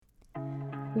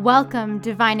Welcome,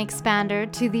 Divine Expander,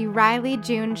 to the Riley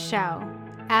June Show.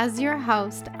 As your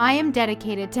host, I am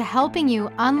dedicated to helping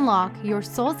you unlock your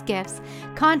soul's gifts,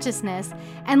 consciousness,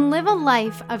 and live a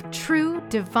life of true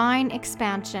divine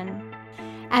expansion.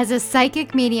 As a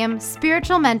psychic medium,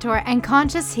 spiritual mentor, and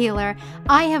conscious healer,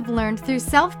 I have learned through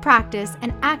self-practice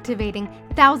and activating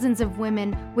thousands of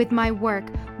women with my work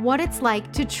what it's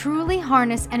like to truly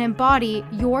harness and embody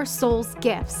your soul's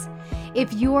gifts.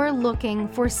 If you're looking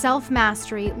for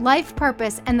self-mastery, life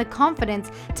purpose, and the confidence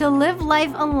to live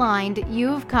life aligned,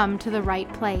 you've come to the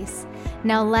right place.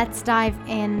 Now let's dive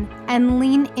in and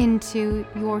lean into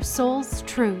your soul's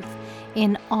truth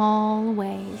in all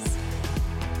ways.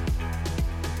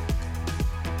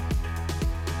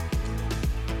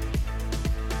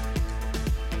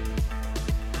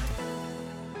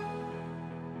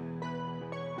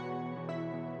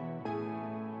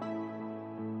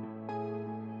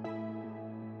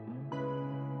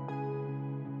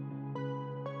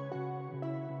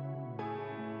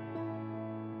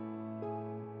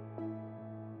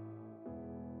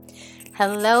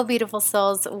 Hello, beautiful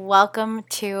souls. Welcome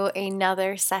to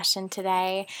another session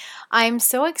today. I'm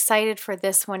so excited for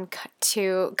this one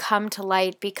to come to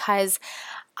light because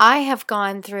I have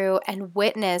gone through and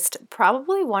witnessed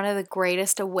probably one of the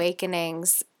greatest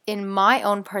awakenings in my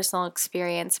own personal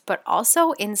experience, but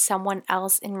also in someone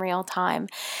else in real time.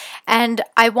 And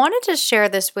I wanted to share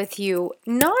this with you,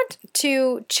 not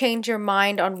to change your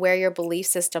mind on where your belief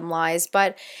system lies,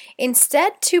 but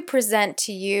instead to present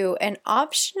to you an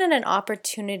option and an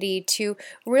opportunity to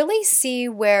really see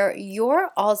where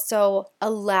you're also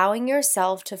allowing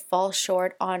yourself to fall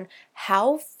short on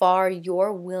how far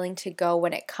you're willing to go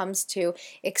when it comes to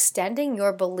extending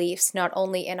your beliefs, not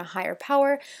only in a higher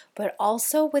power, but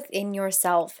also within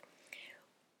yourself.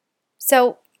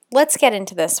 So let's get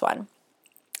into this one.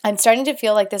 I'm starting to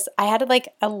feel like this. I had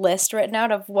a list written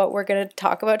out of what we're going to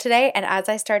talk about today. And as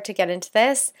I start to get into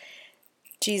this,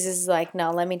 Jesus is like, no,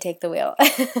 let me take the wheel.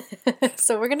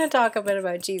 So we're going to talk a bit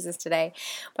about Jesus today,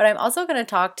 but I'm also going to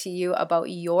talk to you about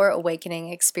your awakening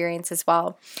experience as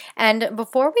well. And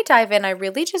before we dive in, I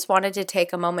really just wanted to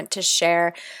take a moment to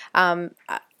share a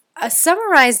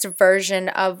summarized version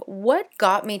of what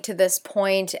got me to this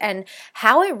point and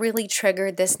how it really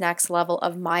triggered this next level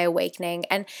of my awakening.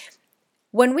 And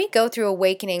when we go through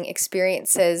awakening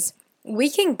experiences,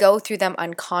 we can go through them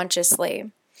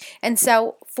unconsciously. And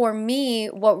so for me,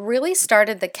 what really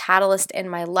started the catalyst in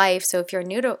my life, so if you're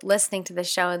new to listening to the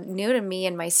show and new to me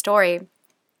and my story,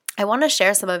 I want to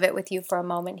share some of it with you for a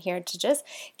moment here to just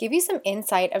give you some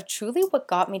insight of truly what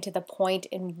got me to the point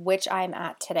in which I'm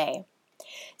at today.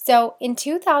 So in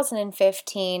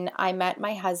 2015, I met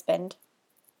my husband,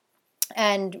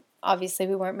 and obviously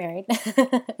we weren't married,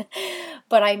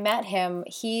 but I met him.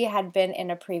 He had been in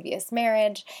a previous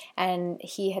marriage and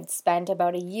he had spent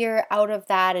about a year out of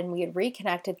that, and we had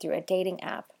reconnected through a dating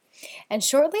app. And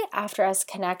shortly after us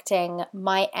connecting,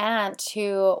 my aunt,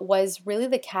 who was really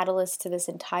the catalyst to this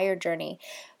entire journey,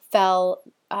 fell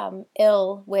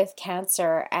ill with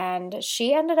cancer, and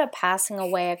she ended up passing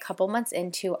away a couple months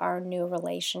into our new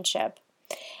relationship.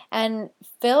 And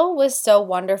Phil was so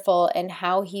wonderful in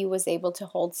how he was able to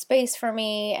hold space for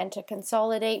me and to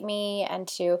consolidate me and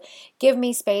to give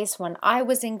me space when I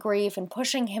was in grief and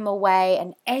pushing him away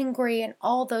and angry and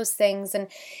all those things. And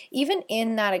even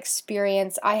in that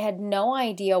experience, I had no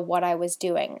idea what I was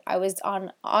doing. I was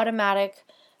on automatic,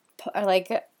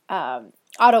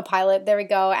 autopilot, there we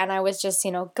go, and I was just,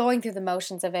 going through the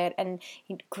motions of it, and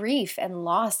grief and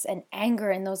loss and anger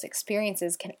and those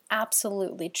experiences can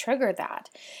absolutely trigger that.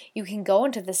 You can go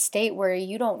into the state where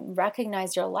you don't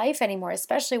recognize your life anymore,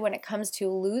 especially when it comes to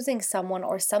losing someone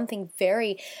or something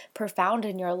very profound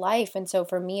in your life. And so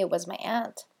for me, it was my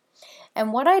aunt.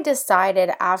 And what I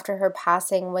decided after her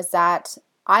passing was that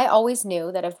I always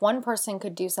knew that if one person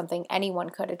could do something, anyone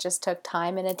could. It just took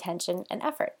time and attention and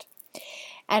effort.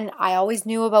 And I always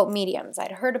knew about mediums.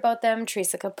 I'd heard about them.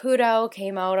 Teresa Caputo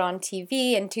came out on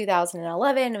TV in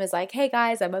 2011 and was like, hey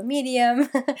guys, I'm a medium.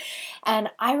 And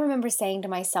I remember saying to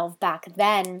myself back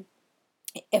then,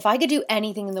 if I could do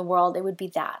anything in the world, it would be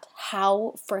that.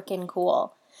 How freaking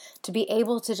cool to be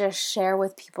able to just share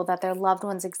with people that their loved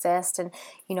ones exist and,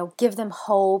 give them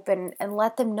hope and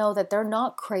let them know that they're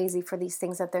not crazy for these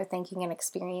things that they're thinking and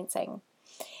experiencing.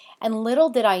 And little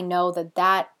did I know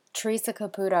that Teresa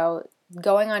Caputo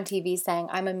going on TV saying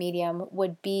I'm a medium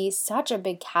would be such a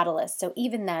big catalyst. So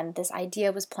even then, this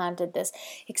idea was planted, this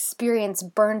experience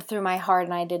burned through my heart,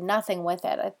 and I did nothing with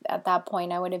it. At that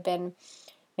point, I would have been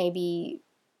maybe,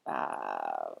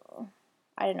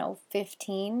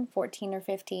 14 or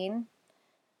 15.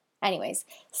 Anyways,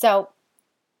 so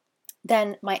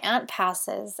then my aunt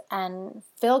passes and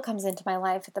Phil comes into my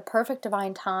life at the perfect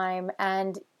divine time,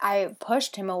 and I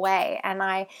pushed him away. And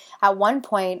I, at one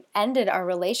point, ended our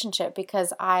relationship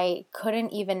because I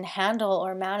couldn't even handle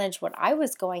or manage what I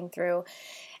was going through.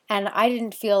 And I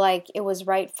didn't feel like it was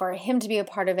right for him to be a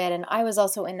part of it. And I was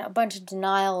also in a bunch of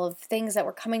denial of things that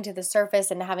were coming to the surface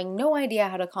and having no idea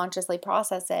how to consciously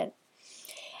process it.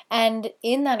 And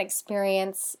in that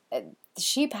experience,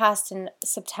 she passed in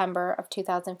September of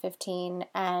 2015,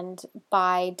 and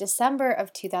by December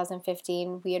of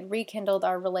 2015, we had rekindled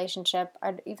our relationship.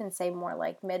 I'd even say more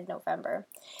like mid-November.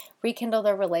 Rekindled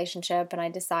our relationship, and I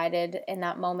decided in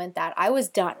that moment that I was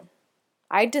done.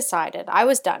 I decided I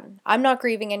was done. I'm not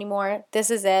grieving anymore. This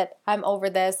is it. I'm over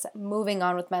this. Moving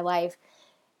on with my life.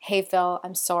 Hey, Phil,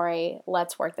 I'm sorry.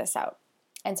 Let's work this out.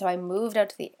 And so I moved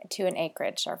out to an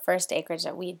acreage, our first acreage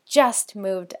that we just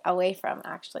moved away from,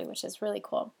 actually, which is really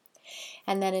cool.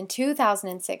 And then in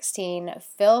 2016,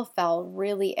 Phil fell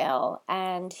really ill,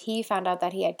 and he found out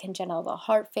that he had congenital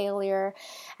heart failure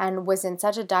and was in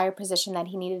such a dire position that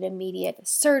he needed immediate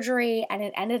surgery. And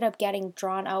it ended up getting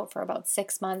drawn out for about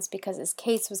 6 months because his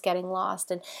case was getting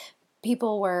lost, and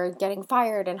people were getting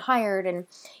fired and hired, and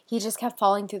he just kept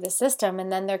falling through the system.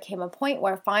 And then there came a point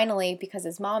where finally, because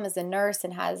his mom is a nurse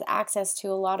and has access to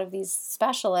a lot of these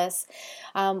specialists,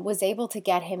 was able to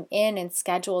get him in and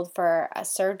scheduled for a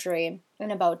surgery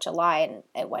in about July. And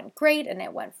it went great and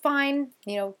it went fine,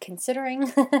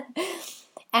 considering.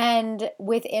 And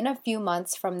within a few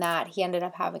months from that, he ended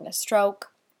up having a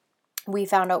stroke. We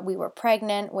found out we were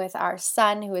pregnant with our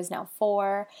son, who is now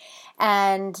 4.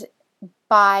 And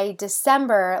by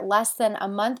December, less than a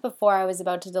month before I was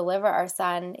about to deliver our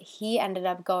son, he ended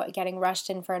up getting rushed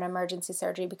in for an emergency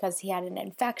surgery because he had an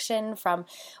infection from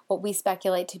what we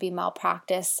speculate to be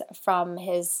malpractice from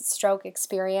his stroke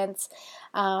experience.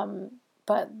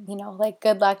 But,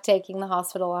 good luck taking the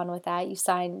hospital on with that.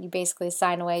 You basically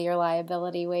sign away your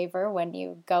liability waiver when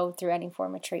you go through any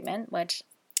form of treatment, which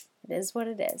it is what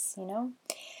it is,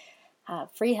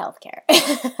 free healthcare.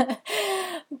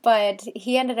 But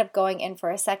he ended up going in for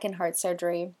a second heart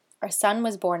surgery. Our son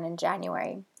was born in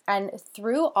January. And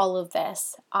through all of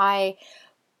this, I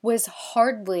was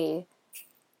hardly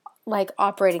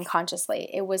operating consciously.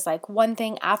 It was like one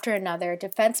thing after another,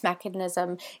 defense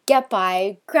mechanism, get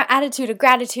by, attitude of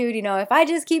gratitude. If I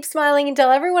just keep smiling and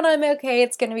tell everyone I'm okay,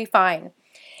 it's going to be fine.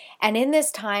 And in this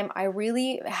time, I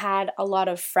really had a lot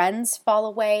of friends fall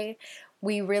away.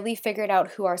 We really figured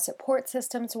out who our support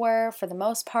systems were for the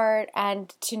most part. And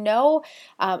to know,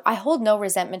 I hold no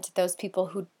resentment to those people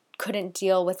who couldn't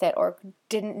deal with it or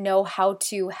didn't know how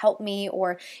to help me,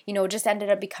 or just ended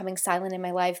up becoming silent in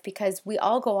my life, because we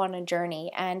all go on a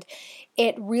journey. And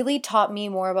it really taught me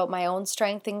more about my own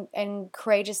strength and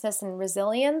courageousness and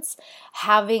resilience,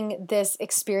 having this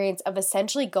experience of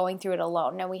essentially going through it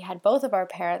alone. Now, we had both of our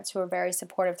parents who were very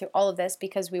supportive through all of this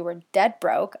because we were dead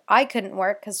broke. I couldn't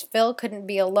work because Phil couldn't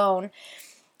be alone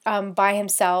by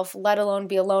himself, let alone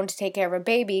be alone to take care of a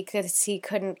baby, because he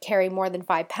couldn't carry more than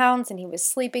 5 pounds and he was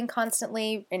sleeping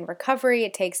constantly in recovery.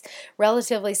 It takes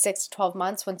relatively 6 to 12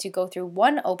 months once you go through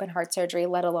one open heart surgery,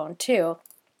 let alone 2,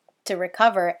 to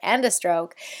recover, and a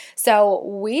stroke. So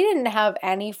we didn't have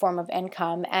any form of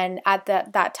income. And at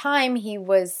that time, he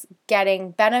was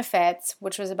getting benefits,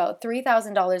 which was about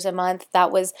 $3,000 a month.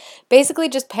 That was basically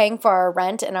just paying for our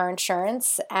rent and our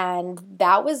insurance,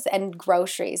 and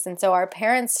groceries. And so our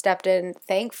parents stepped in,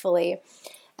 thankfully,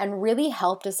 and really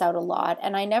helped us out a lot.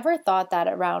 And I never thought that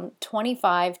around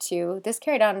 25 to, this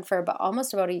carried on for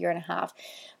almost about a year and a half.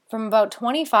 From about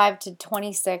 25 to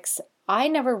 26, I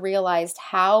never realized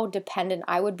how dependent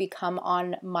I would become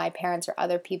on my parents or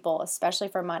other people, especially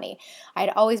for money.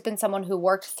 I'd always been someone who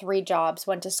worked 3 jobs,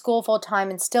 went to school full time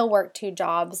and still worked 2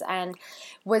 jobs, and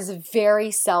was very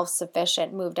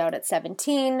self-sufficient. Moved out at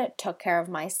 17, took care of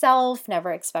myself,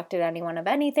 never expected anyone of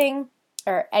anything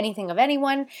or anything of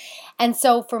anyone. And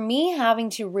so for me,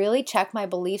 having to really check my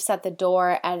beliefs at the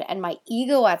door and my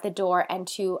ego at the door, and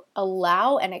to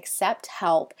allow and accept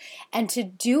help, and to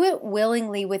do it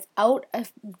willingly without a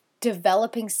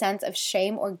developing sense of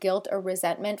shame or guilt or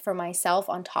resentment for myself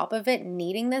on top of it,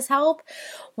 needing this help,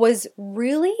 was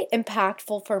really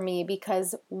impactful for me.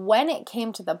 Because when it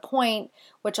came to the point,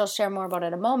 which I'll share more about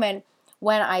in a moment,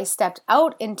 when I stepped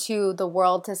out into the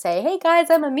world to say, hey guys,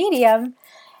 I'm a medium,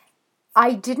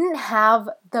 I didn't have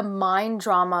the mind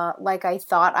drama like I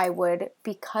thought I would,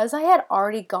 because I had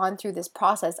already gone through this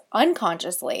process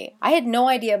unconsciously. I had no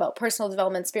idea about personal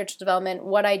development, spiritual development,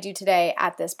 what I do today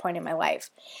at this point in my life.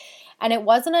 And it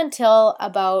wasn't until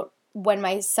about when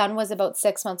my son was about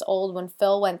 6 months old, when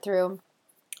Phil went through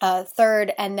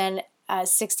third, and then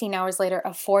 16 hours later,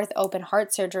 a fourth open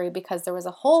heart surgery because there was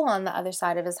a hole on the other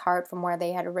side of his heart from where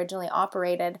they had originally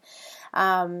operated,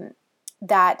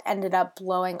 that ended up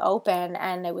blowing open,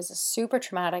 and it was a super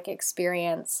traumatic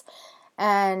experience.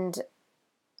 And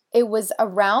it was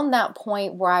around that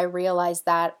point where I realized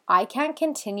that I can't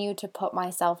continue to put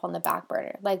myself on the back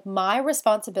burner. Like, my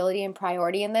responsibility and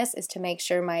priority in this is to make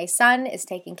sure my son is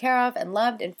taken care of and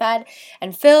loved and fed,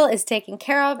 and Phil is taken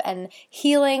care of and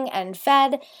healing and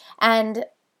fed. And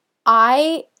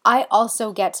I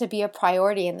also get to be a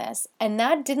priority in this. And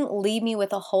that didn't leave me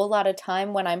with a whole lot of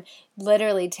time when I'm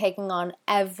literally taking on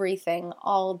everything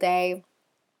all day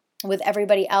with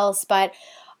everybody else. But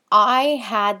I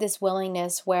had this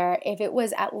willingness where if it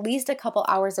was at least a couple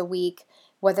hours a week,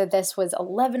 whether this was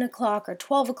 11 o'clock or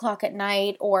 12 o'clock at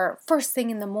night or first thing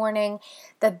in the morning,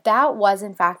 that was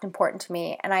in fact important to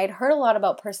me. And I had heard a lot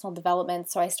about personal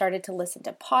development, so I started to listen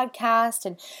to podcasts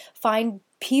and find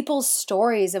people's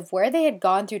stories of where they had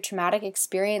gone through traumatic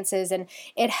experiences, and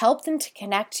it helped them to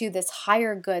connect to this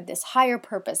higher good, this higher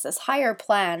purpose, this higher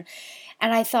plan.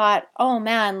 And I thought, oh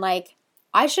man, like,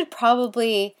 I should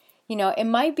probably, it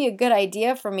might be a good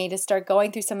idea for me to start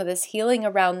going through some of this healing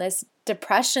around this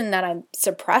depression that I'm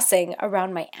suppressing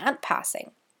around my aunt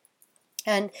passing.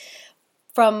 And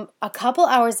from a couple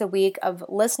hours a week of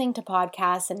listening to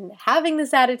podcasts and having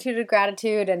this attitude of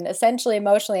gratitude and essentially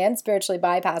emotionally and spiritually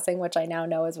bypassing, which I now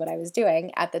know is what I was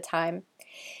doing at the time,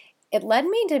 it led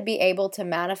me to be able to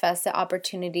manifest the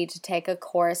opportunity to take a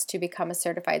course to become a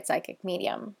certified psychic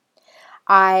medium.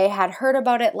 I had heard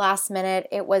about it last minute.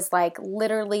 It was like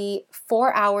literally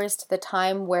 4 hours to the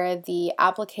time where the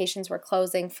applications were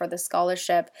closing for the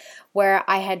scholarship, where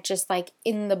I had just like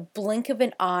in the blink of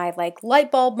an eye, like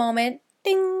light bulb moment,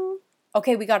 ding,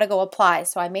 okay, we got to go apply.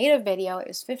 So I made a video. It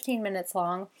was 15 minutes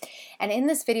long. And in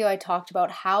this video, I talked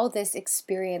about how this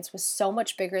experience was so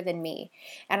much bigger than me.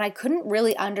 And I couldn't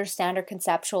really understand or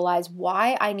conceptualize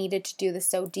why I needed to do this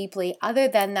so deeply, other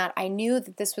than that I knew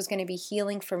that this was going to be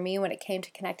healing for me when it came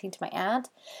to connecting to my aunt,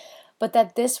 but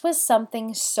that this was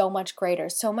something so much greater,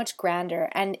 so much grander.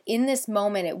 And in this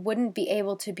moment, it wouldn't be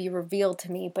able to be revealed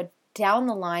to me, but down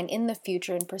the line in the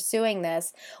future in pursuing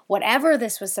this, whatever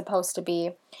this was supposed to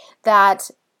be, that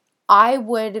I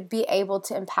would be able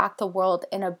to impact the world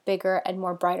in a bigger and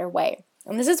more brighter way.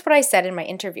 And this is what I said in my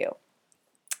interview.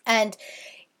 And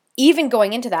even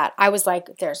going into that, I was like,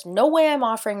 there's no way I'm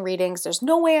offering readings. There's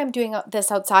no way I'm doing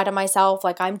this outside of myself.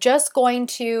 Like, I'm just going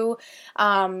to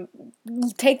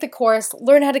take the course,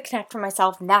 learn how to connect for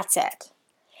myself, and that's it.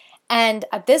 And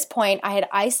at this point, I had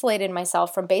isolated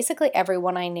myself from basically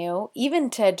everyone I knew, even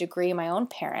to a degree my own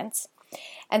parents.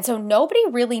 And so nobody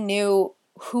really knew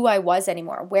who I was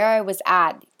anymore, where I was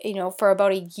at, for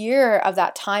about a year of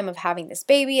that time of having this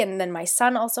baby. And then my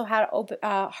son also had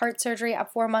heart surgery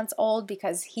at 4 months old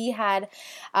because he had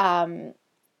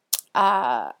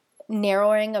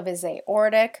narrowing of his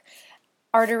aortic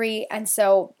artery. And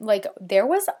so like there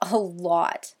was a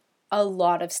lot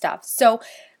of stuff. So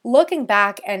looking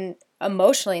back and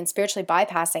emotionally and spiritually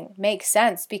bypassing makes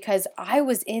sense because I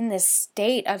was in this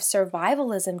state of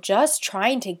survivalism, just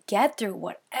trying to get through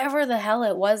whatever the hell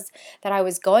it was that I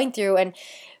was going through, and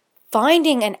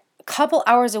finding a couple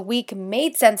hours a week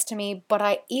made sense to me, but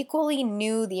I equally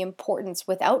knew the importance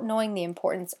without knowing the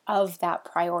importance of that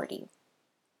priority.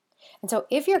 And so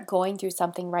if you're going through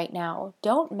something right now,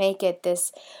 don't make it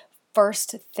this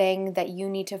first thing that you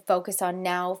need to focus on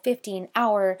now,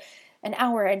 an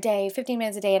hour a day, 15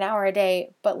 minutes a day, an hour a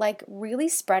day, but like really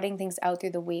spreading things out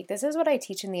through the week. This is what I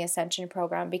teach in the Ascension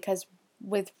program, because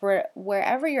with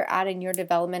wherever you're at in your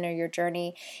development or your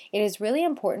journey, it is really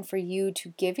important for you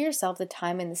to give yourself the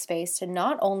time and the space to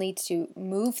not only to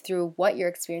move through what you're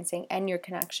experiencing and your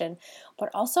connection,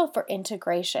 but also for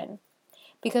integration.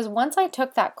 Because once I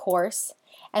took that course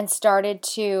and started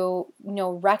to,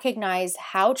 recognize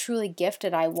how truly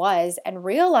gifted I was and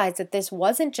realize that this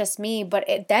wasn't just me, but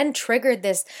it then triggered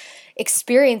this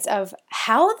experience of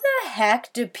how the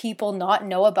heck do people not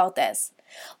know about this?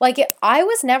 Like, I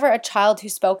was never a child who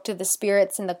spoke to the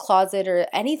spirits in the closet or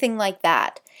anything like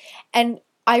that. And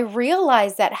I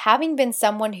realized that having been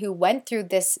someone who went through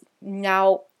this,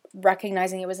 now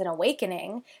recognizing it was an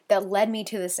awakening that led me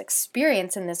to this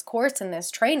experience and this course and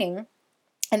this training,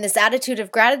 and this attitude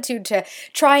of gratitude to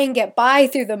try and get by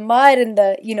through the mud and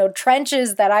the,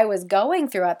 trenches that I was going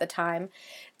through at the time,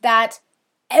 that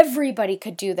everybody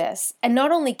could do this. And not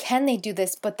only can they do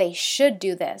this, but they should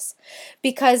do this.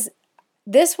 Because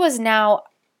this was now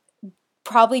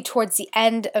probably towards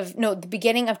the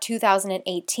beginning of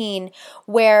 2018,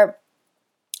 where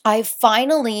I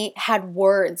finally had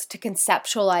words to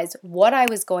conceptualize what I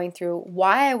was going through,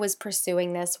 why I was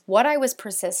pursuing this, what I was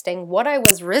persisting, what I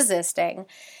was resisting.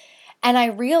 And I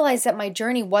realized that my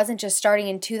journey wasn't just starting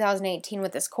in 2018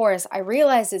 with this course. I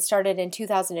realized it started in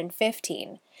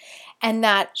 2015. And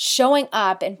that showing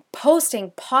up and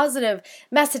posting positive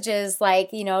messages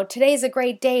like, today's a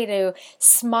great day to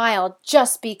smile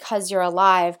just because you're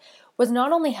alive was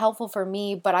not only helpful for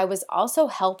me, but I was also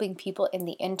helping people in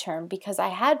the interim, because I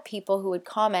had people who would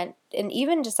comment, and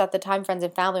even just at the time, friends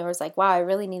and family was like, wow, I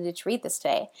really needed to read this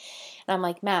today. And I'm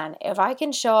like, man, if I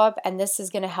can show up and this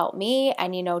is going to help me,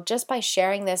 and just by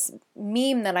sharing this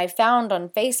meme that I found on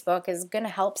Facebook is going to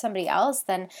help somebody else,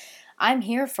 then I'm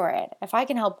here for it. If I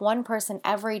can help one person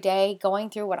every day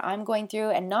going through what I'm going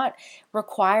through and not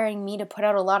requiring me to put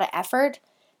out a lot of effort,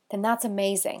 then that's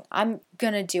amazing. I'm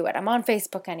going to do it. I'm on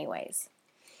Facebook anyways.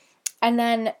 And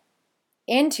then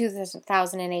in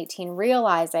 2018,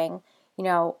 realizing,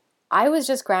 I was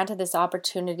just granted this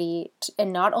opportunity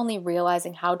and not only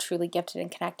realizing how truly gifted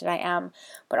and connected I am,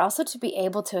 but also to be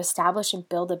able to establish and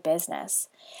build a business.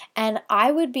 And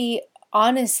I would be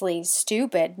honestly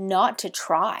stupid not to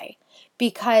try,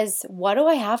 because what do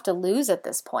I have to lose at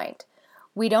this point?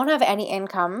 We don't have any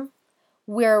income.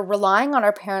 We're relying on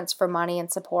our parents for money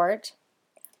and support.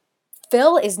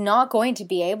 Phil is not going to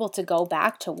be able to go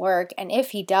back to work, and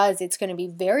if he does, it's going to be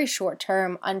very short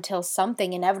term until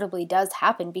something inevitably does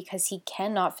happen, because he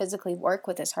cannot physically work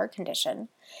with his heart condition.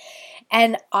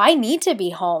 And I need to be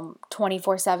home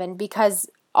 24/7 because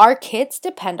our kids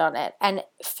depend on it, and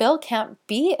Phil can't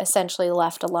be essentially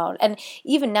left alone. And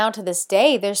even now to this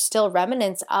day, there's still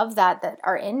remnants of that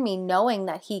are in me, knowing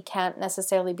that he can't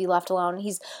necessarily be left alone.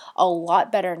 He's a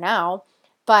lot better now,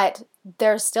 but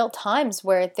there's still times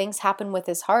where things happen with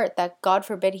his heart that, God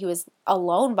forbid, he was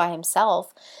alone by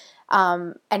himself.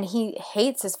 And he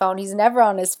hates his phone. He's never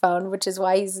on his phone, which is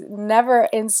why he's never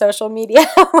in social media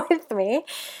with me,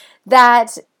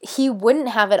 that he wouldn't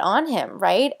have it on him,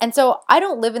 right? And so I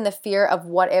don't live in the fear of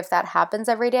what if that happens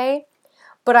every day,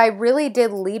 but I really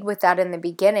did lead with that in the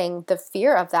beginning, the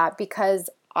fear of that, because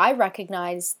I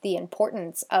recognized the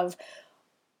importance of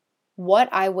what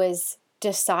I was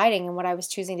deciding and what I was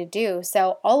choosing to do.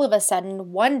 So all of a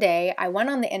sudden, one day, I went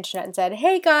on the internet and said,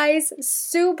 hey guys,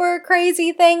 super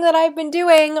crazy thing that I've been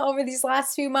doing over these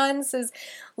last few months is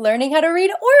learning how to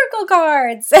read oracle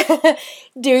cards.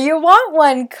 Do you want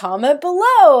one? Comment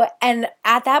below. And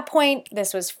at that point,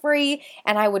 this was free,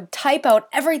 and I would type out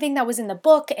everything that was in the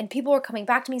book, and people were coming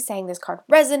back to me saying this card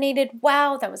resonated.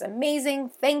 Wow, that was amazing.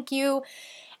 Thank you.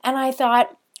 And I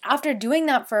thought, after doing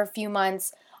that for a few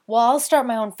months, well, I'll start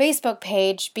my own Facebook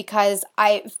page, because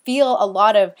I feel a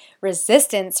lot of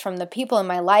resistance from the people in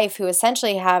my life who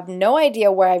essentially have no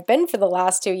idea where I've been for the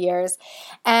last 2 years,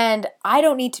 and I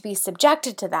don't need to be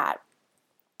subjected to that.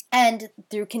 And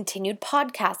through continued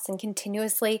podcasts and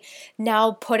continuously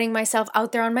now putting myself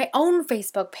out there on my own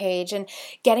Facebook page and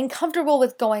getting comfortable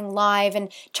with going live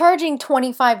and charging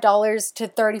 $25 to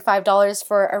 $35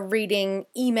 for a reading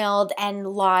emailed and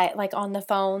live, like on the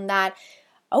phone, that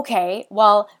okay,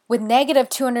 well, with negative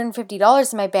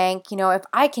 $250 in my bank, if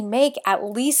I can make at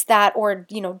least that, or,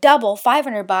 double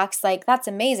 $500, like that's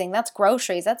amazing. That's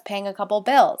groceries. That's paying a couple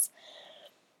bills.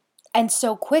 And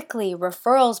so quickly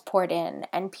referrals poured in,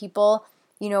 and people,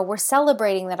 were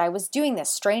celebrating that I was doing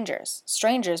this.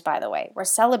 Strangers, by the way, were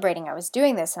celebrating I was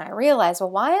doing this. And I realized,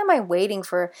 well, why am I waiting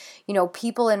for,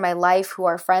 people in my life who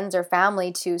are friends or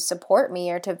family to support me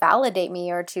or to validate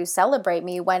me or to celebrate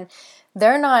me when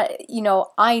they're not,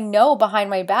 I know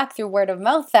behind my back through word of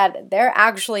mouth that they're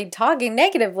actually talking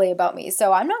negatively about me.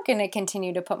 So I'm not going to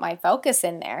continue to put my focus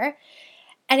in there.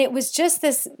 And it was just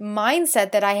this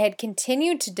mindset that I had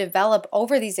continued to develop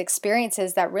over these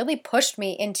experiences that really pushed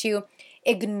me into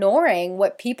ignoring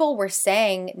what people were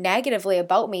saying negatively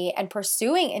about me and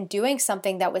pursuing and doing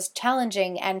something that was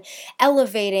challenging and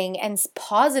elevating and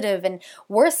positive and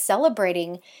worth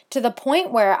celebrating, to the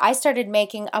point where I started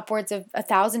making upwards of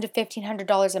 $1,000 to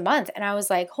 $1,500 a month. And I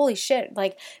was like, holy shit,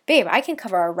 like, babe, I can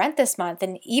cover our rent this month.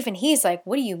 And even he's like,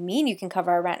 what do you mean you can cover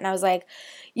our rent? And I was like,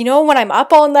 when I'm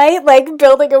up all night, like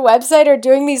building a website or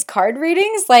doing these card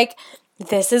readings, like,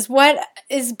 this is what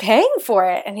is paying for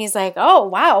it. And he's like, oh,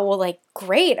 wow. Well, like,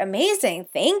 great, amazing.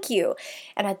 Thank you.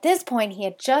 And at this point, he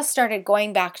had just started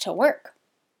going back to work,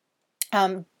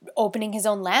 opening his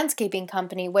own landscaping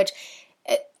company, which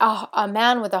a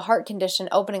man with a heart condition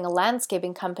opening a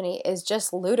landscaping company is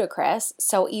just ludicrous.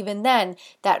 So even then,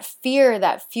 that fear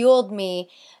that fueled me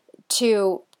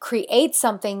to create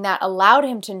something that allowed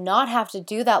him to not have to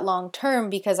do that long term,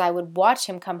 because I would watch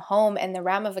him come home and the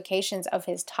ramifications of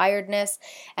his tiredness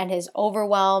and his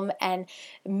overwhelm and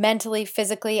mentally,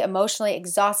 physically, emotionally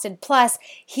exhausted. Plus,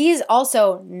 he's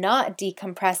also not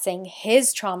decompressing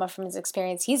his trauma from his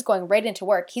experience. He's going right into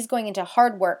work. He's going into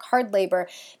hard work, hard labor,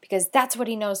 because that's what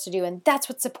he knows to do and that's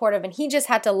what's supportive. And he just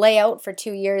had to lay out for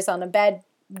 2 years on a bed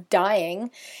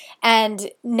dying, and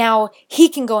now he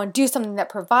can go and do something that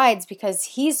provides because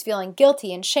he's feeling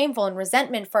guilty and shameful and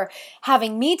resentment for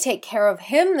having me take care of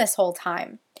him this whole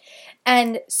time.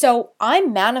 And so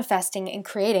I'm manifesting and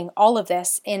creating all of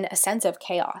this in a sense of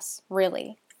chaos,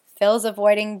 really. Phil's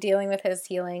avoiding dealing with his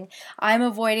healing. I'm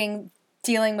avoiding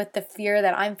dealing with the fear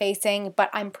that I'm facing, but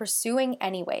I'm pursuing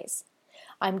anyways.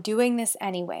 I'm doing this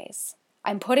anyways.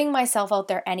 I'm putting myself out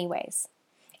there anyways.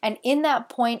 And in that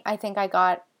point, I think I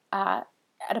got at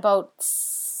about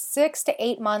 6 to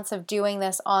 8 months of doing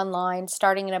this online,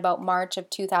 starting in about March of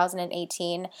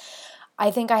 2018. I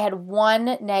think I had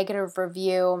one negative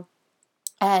review,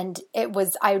 and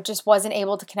I just wasn't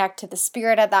able to connect to the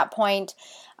spirit at that point.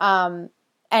 And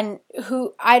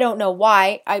who, I don't know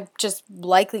why, I just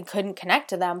likely couldn't connect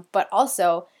to them, but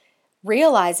also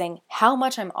realizing how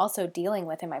much I'm also dealing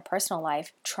with in my personal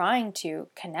life, trying to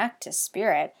connect to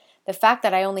spirit. The fact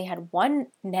that I only had one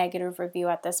negative review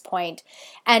at this point,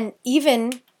 and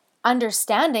even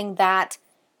understanding that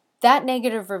that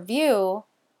negative review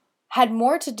had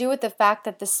more to do with the fact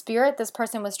that the spirit this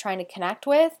person was trying to connect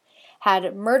with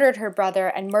had murdered her brother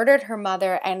and murdered her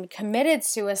mother and committed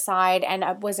suicide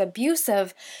and was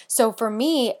abusive. So for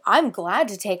me, I'm glad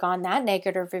to take on that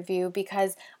negative review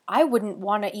because I wouldn't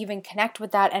want to even connect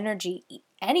with that energy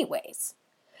anyways.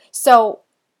 So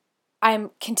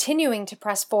I'm continuing to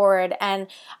press forward, and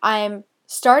I'm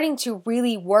starting to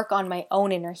really work on my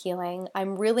own inner healing.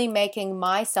 I'm really making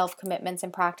my self-commitments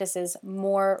and practices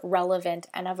more relevant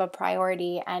and of a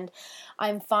priority. And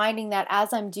I'm finding that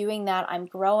as I'm doing that, I'm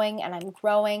growing and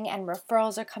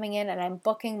referrals are coming in, and I'm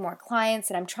booking more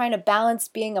clients, and I'm trying to balance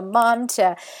being a mom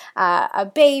to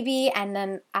a baby. And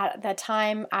then at the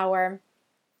time,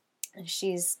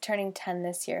 she's turning 10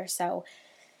 this year, so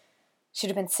should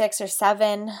have been 6 or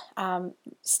 7,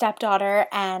 stepdaughter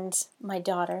and my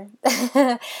daughter,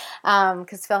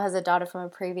 because Phil has a daughter from a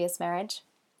previous marriage.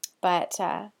 But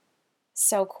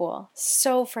so cool,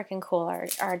 so freaking cool,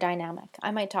 our dynamic.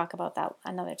 I might talk about that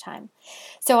another time.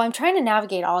 So I'm trying to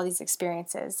navigate all these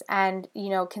experiences, and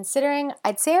considering,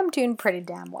 I'd say I'm doing pretty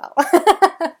damn well.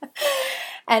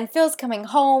 And Phil's coming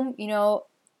home,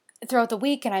 throughout the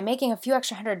week, and I'm making a few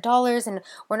extra $100, and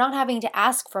we're not having to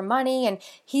ask for money. And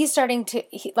he's starting to,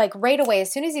 right away,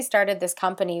 as soon as he started this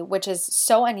company, which is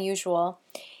so unusual,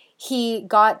 he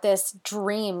got this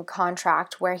dream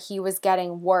contract where he was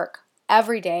getting work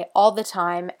every day, all the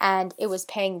time, and it was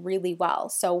paying really well.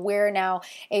 So we're now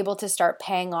able to start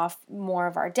paying off more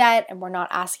of our debt, and we're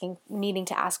not needing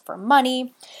to ask for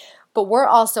money. But we're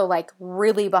also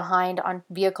really behind on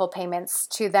vehicle payments,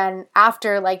 to then,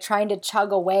 after trying to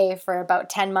chug away for about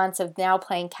 10 months of now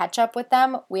playing catch up with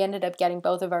them, we ended up getting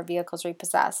both of our vehicles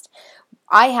repossessed.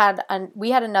 We had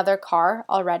another car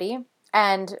already,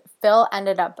 and Phil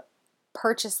ended up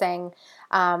purchasing,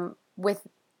 with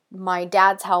my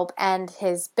dad's help and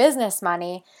his business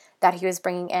money that he was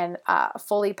bringing in, a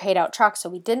fully paid out truck, so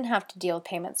we didn't have to deal with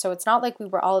payments. So it's not like we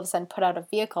were all of a sudden put out of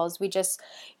vehicles. We just,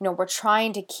 we're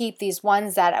trying to keep these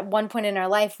ones that at one point in our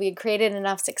life we had created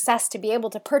enough success to be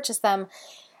able to purchase them,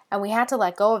 and we had to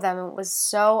let go of them. And what was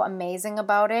so amazing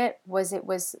about it was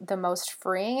the most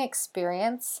freeing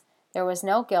experience. There was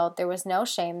no guilt, there was no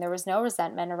shame, there was no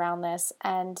resentment around this,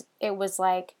 and it was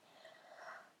like,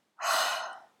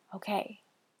 okay,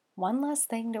 one less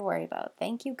thing to worry about.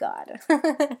 Thank you, God.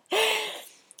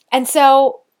 And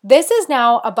so this is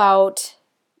now about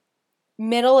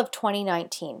middle of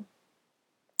 2019.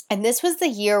 And this was the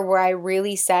year where I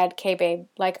really said, okay, babe,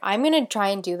 I'm going to try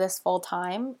and do this full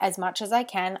time as much as I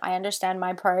can. I understand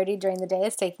my priority during the day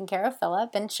is taking care of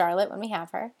Philip and Charlotte when we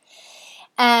have her.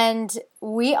 And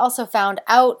we also found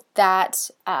out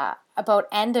that about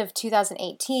end of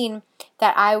 2018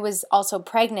 that I was also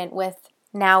pregnant with.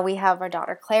 Now we have our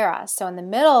daughter Clara. So in the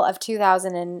middle of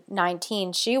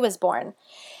 2019, she was born.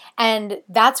 And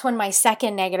that's when my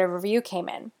second negative review came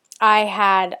in.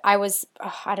 I was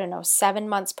 7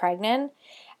 months pregnant.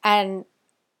 And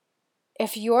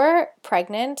if you're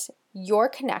pregnant, your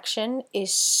connection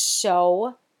is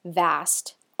so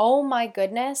vast. Oh my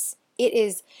goodness.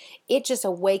 it just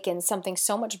awakens something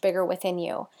so much bigger within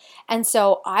you. And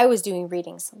so I was doing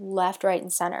readings left, right,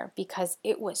 and center because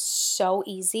it was so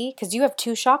easy, because you have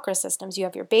two chakra systems. You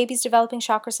have your baby's developing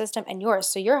chakra system and yours.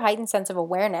 So your heightened sense of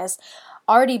awareness,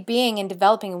 already being and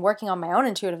developing and working on my own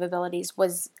intuitive abilities,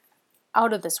 was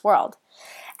out of this world.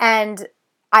 And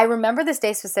I remember this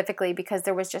day specifically because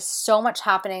there was just so much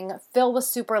happening. Phil was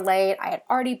super late. I had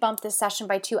already bumped this session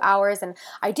by 2 hours, and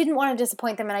I didn't want to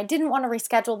disappoint them, and I didn't want to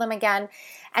reschedule them again.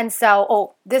 And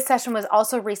so, this session was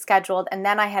also rescheduled, and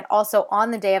then I had also,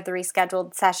 on the day of the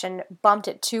rescheduled session, bumped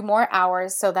it 2 more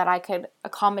hours so that I could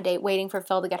accommodate waiting for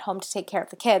Phil to get home to take care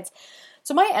of the kids.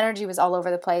 So my energy was all over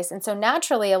the place. And so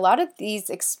naturally, a lot of these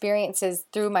experiences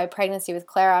through my pregnancy with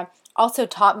Clara also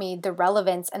taught me the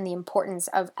relevance and the importance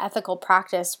of ethical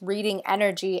practice, reading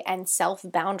energy, and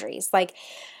self-boundaries. Like,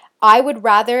 I would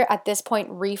rather at this point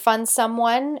refund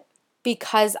someone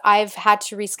because I've had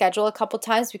to reschedule a couple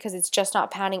times because it's just not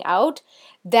panning out,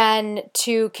 than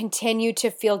to continue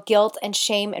to feel guilt and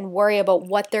shame and worry about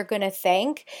what they're going to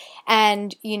think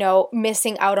and,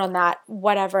 missing out on that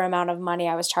whatever amount of money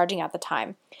I was charging at the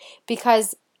time.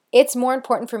 Because it's more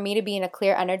important for me to be in a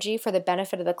clear energy for the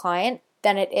benefit of the client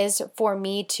than it is for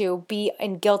me to be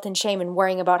in guilt and shame and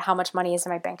worrying about how much money is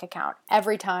in my bank account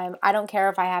every time. I don't care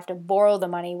if I have to borrow the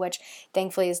money, which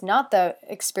thankfully is not the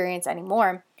experience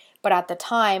anymore. But at the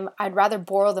time, I'd rather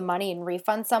borrow the money and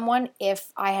refund someone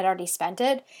if I had already spent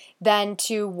it than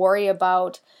to worry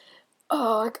about,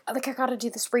 I got to do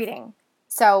this reading.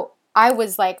 So I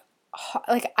was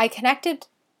I connected.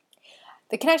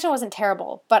 The connection wasn't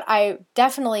terrible, but I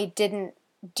definitely didn't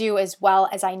do as well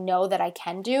as I know that I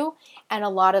can do. And a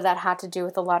lot of that had to do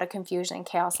with a lot of confusion and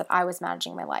chaos that I was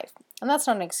managing my life. And that's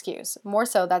not an excuse. More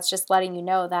so, that's just letting you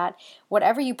know that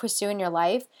whatever you pursue in your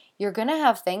life, you're going to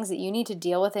have things that you need to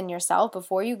deal with in yourself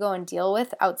before you go and deal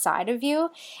with outside of you.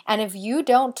 And if you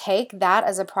don't take that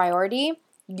as a priority,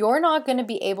 you're not going to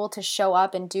be able to show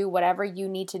up and do whatever you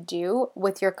need to do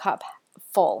with your cup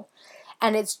full.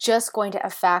 And it's just going to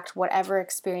affect whatever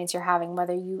experience you're having,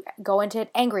 whether you go into it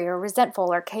angry or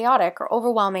resentful or chaotic or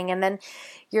overwhelming, and then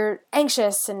you're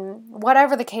anxious and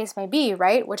whatever the case may be,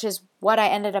 right? Which is what I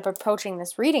ended up approaching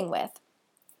this reading with.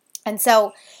 And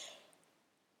so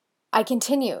I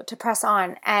continue to press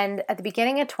on. And at the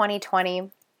beginning of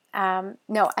 2020, at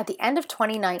the end of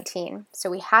 2019, so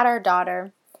we had our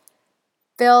daughter.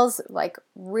 Phil's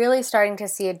really starting to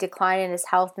see a decline in his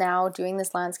health now, doing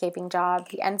this landscaping job.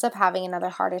 He ends up having another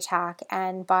heart attack.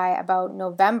 And by about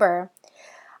November,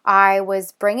 I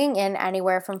was bringing in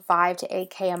anywhere from 5 to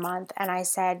 8K a month. And I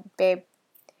said, babe,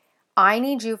 I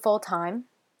need you full time.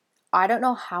 I don't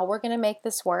know how we're going to make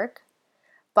this work,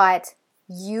 but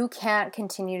you can't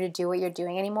continue to do what you're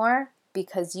doing anymore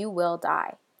because you will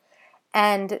die.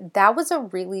 And that was a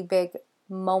really big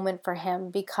moment for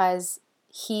him because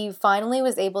he finally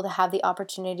was able to have the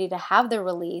opportunity to have the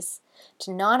release,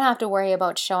 to not have to worry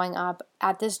about showing up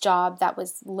at this job that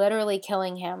was literally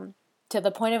killing him to the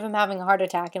point of him having a heart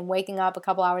attack and waking up a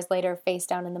couple hours later face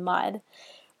down in the mud,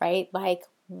 right? Like,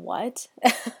 what?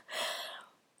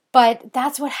 But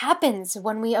that's what happens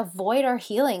when we avoid our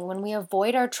healing, when we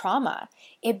avoid our trauma.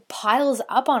 It piles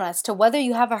up on us to whether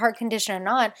you have a heart condition or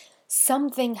not.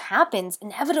 Something happens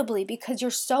inevitably because you're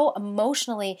so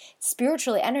emotionally,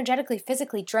 spiritually, energetically,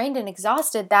 physically drained and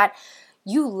exhausted that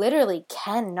you literally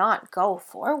cannot go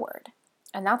forward.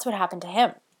 And that's what happened to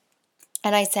him.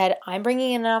 And I said, I'm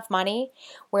bringing in enough money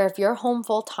where if you're home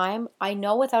full time, I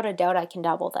know without a doubt I can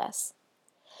double this.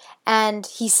 And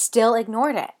he still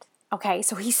ignored it. Okay,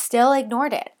 so he still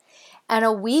ignored it. And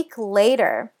a week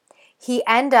later, he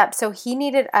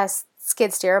needed a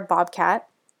skid steer, a Bobcat,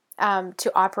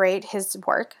 to operate his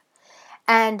work.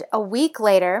 And a week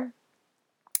later,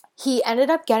 he ended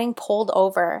up getting pulled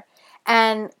over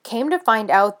and came to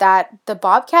find out that the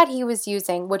Bobcat he was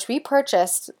using, which we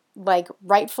purchased,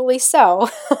 rightfully so,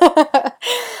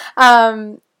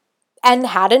 and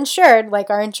had insured,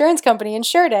 our insurance company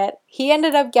insured it, he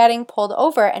ended up getting pulled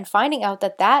over and finding out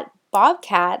that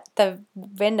Bobcat, the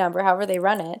VIN number, however they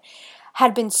run it,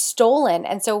 had been stolen.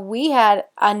 And so we had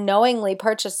unknowingly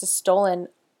purchased a stolen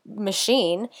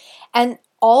machine, and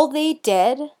all they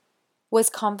did was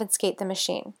confiscate the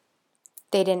machine.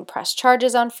 They didn't press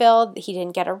charges on Phil. He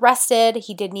didn't get arrested.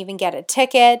 He didn't even get a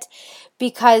ticket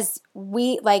because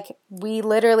we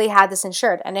literally had this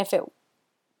insured. And if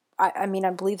I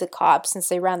believe the cops, since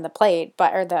they ran the plate,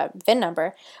 or the VIN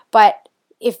number, but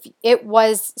if it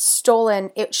was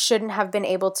stolen, it shouldn't have been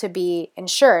able to be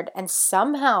insured. And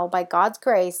somehow, by God's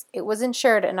grace, it was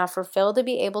insured enough for Phil to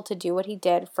be able to do what he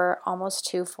did for almost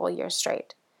 2 full years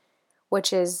straight,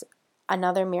 which is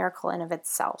another miracle in of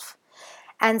itself.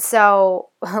 And so,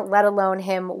 let alone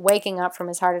him waking up from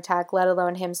his heart attack, let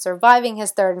alone him surviving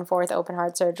his third and fourth open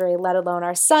heart surgery, let alone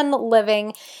our son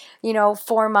living,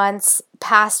 4 months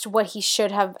past what he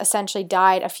should have essentially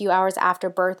died a few hours after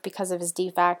birth because of his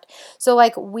defect. So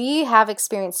like we have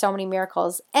experienced so many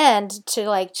miracles, and to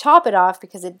like chop it off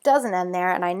because it doesn't end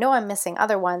there, and I know I'm missing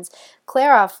other ones.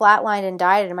 Clara flatlined and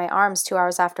died in my arms 2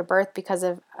 hours after birth because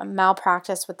of a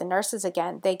malpractice with the nurses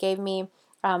again. They gave me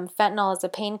fentanyl as a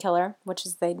painkiller, which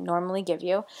is they normally give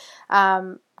you,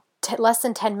 less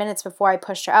than 10 minutes before I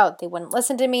pushed her out. They wouldn't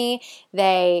listen to me.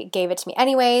 They gave it to me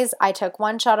anyways. I took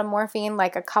one shot of morphine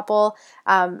like a couple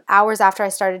hours after I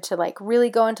started to like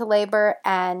really go into labor,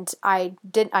 and I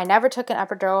never took an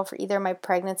epidural for either of my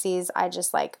pregnancies. I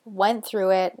just like went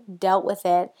through it, dealt with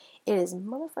it. It is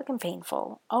motherfucking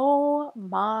painful. Oh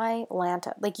my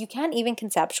Lanta. Like you can't even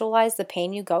conceptualize the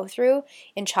pain you go through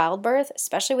in childbirth,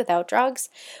 especially without drugs,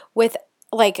 with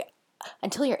like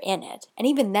until you're in it. And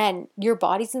even then, your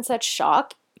body's in such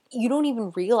shock, you don't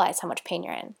even realize how much pain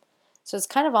you're in. So it's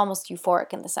kind of almost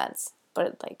euphoric in the sense, but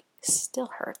it like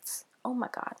still hurts. Oh my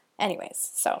God.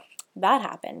 Anyways, so that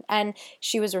happened and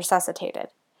she was resuscitated.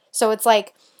 So it's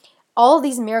like all of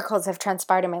these miracles have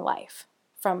transpired in my life,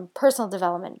 from personal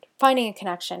development, finding a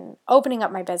connection, opening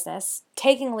up my business,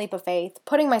 taking a leap of faith,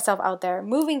 putting myself out there,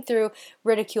 moving through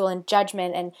ridicule and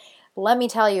judgment. And let me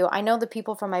tell you, I know the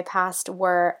people from my past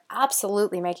were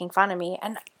absolutely making fun of me.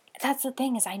 And that's the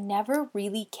thing, is I never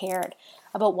really cared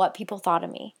about what people thought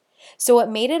of me. So it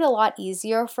made it a lot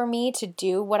easier for me to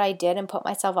do what I did and put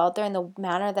myself out there in the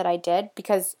manner that I did,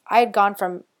 because I had gone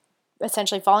from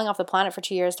essentially falling off the planet for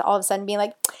 2 years to all of a sudden being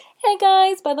like, hey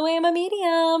guys, by the way, I'm a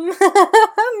medium.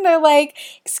 And they're like,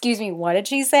 excuse me, what did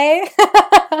she say?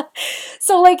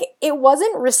 So like it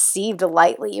wasn't received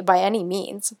lightly by any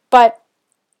means, but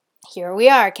here we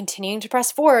are continuing to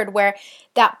press forward, where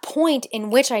that point in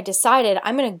which I decided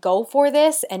I'm going to go for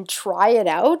this and try it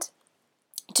out,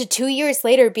 to 2 years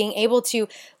later being able to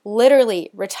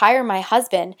literally retire my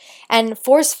husband, and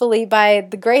forcefully, by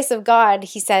the grace of God,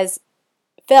 he says,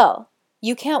 Phil,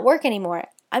 you can't work anymore.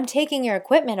 I'm taking your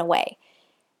equipment away.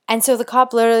 And so the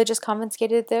cop literally just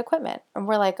confiscated the equipment. And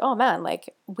we're like, oh man,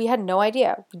 like we had no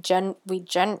idea. We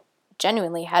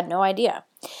genuinely had no idea.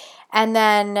 And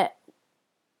then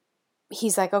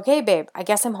he's like, okay, babe, I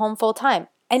guess I'm home full time.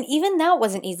 And even that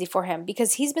wasn't easy for him,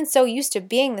 because he's been so used to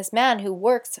being this man who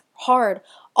works hard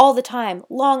all the time,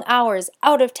 long hours,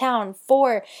 out of town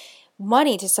for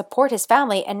money to support his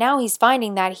family. And now he's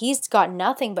finding that he's got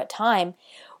nothing but time,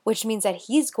 which means that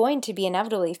he's going to be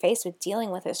inevitably faced with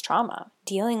dealing with his trauma,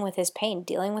 dealing with his pain,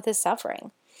 dealing with his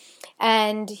suffering.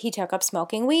 And he took up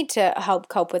smoking weed to help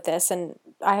cope with this. And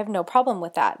I have no problem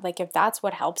with that. Like if that's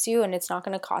what helps you, and it's not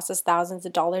going to cost us thousands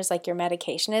of dollars like your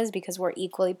medication is, because we're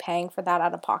equally paying for that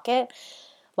out of pocket,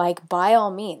 like by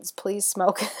all means, please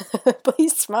smoke.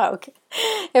 Please smoke.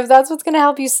 If that's what's going to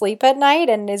help you sleep at night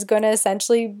and is going to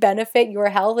essentially benefit your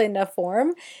health in a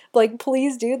form, like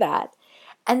please do that.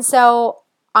 And so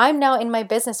I'm now in my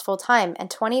business full time. In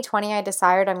 2020, I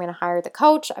decided I'm going to hire the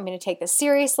coach. I'm going to take this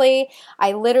seriously.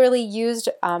 I literally used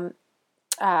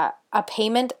a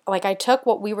payment. Like I took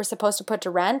what we were supposed to put to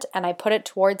rent and I put it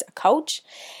towards a coach.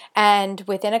 And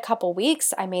within a couple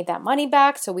weeks, I made that money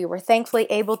back. So we were thankfully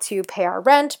able to pay our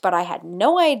rent, but I had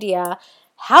no idea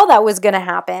how that was going to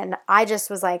happen. I just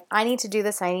was like, I need to do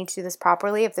this. I need to do this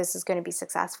properly if this is going to be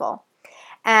successful.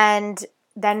 And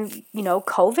then,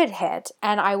 COVID hit,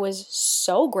 and I was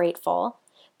so grateful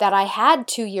that I had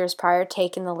 2 years prior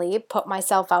taken the leap, put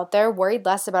myself out there, worried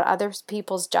less about other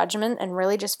people's judgment, and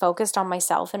really just focused on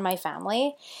myself and my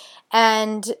family.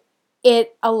 And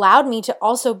it allowed me to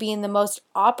also be in the most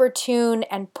opportune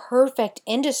and perfect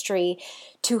industry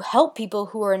to help people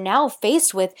who are now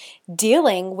faced with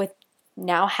dealing with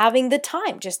now having the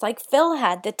time, just like Phil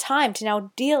had the time to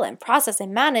now deal and process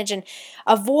and manage and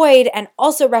avoid, and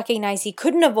also recognize he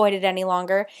couldn't avoid it any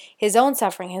longer, his own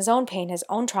suffering, his own pain, his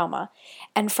own trauma.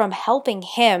 And from helping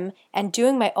him and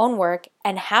doing my own work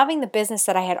and having the business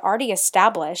that I had already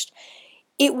established,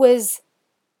 it was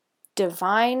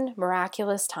divine,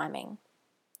 miraculous timing.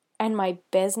 And my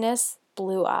business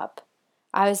blew up.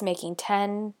 I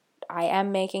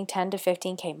am making 10 to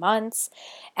 15K months,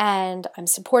 and I'm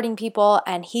supporting people,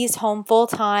 and he's home full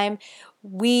time.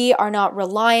 We are not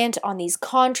reliant on these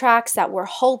contracts that were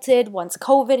halted once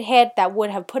COVID hit that would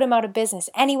have put him out of business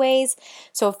anyways.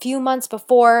 So a few months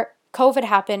before COVID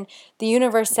happened, the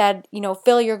universe said,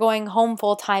 Phil, you're going home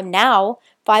full time now,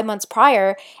 5 months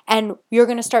prior, and you're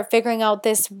going to start figuring out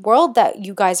this world that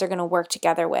you guys are going to work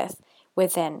together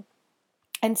within.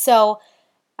 And so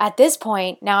at this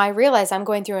point, now I realize I'm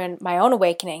going through my own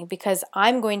awakening because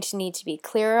I'm going to need to be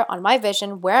clearer on my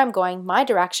vision, where I'm going, my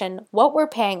direction, what we're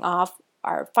paying off,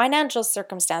 our financial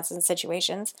circumstances and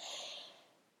situations.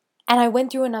 And I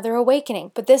went through another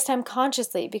awakening, but this time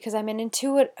consciously because I'm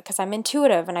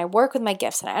intuitive and I work with my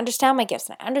gifts and I understand my gifts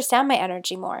and I understand my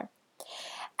energy more.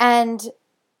 And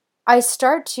I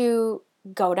start to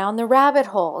go down the rabbit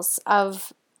holes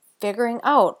of figuring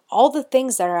out all the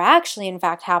things that are actually in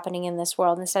fact happening in this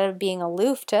world instead of being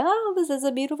aloof to, oh, this is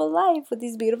a beautiful life with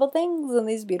these beautiful things and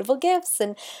these beautiful gifts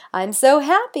and I'm so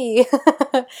happy.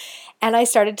 And I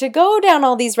started to go down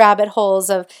all these rabbit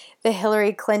holes of the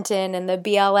Hillary Clinton and the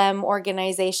BLM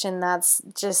organization that's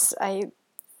just a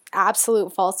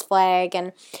absolute false flag,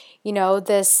 and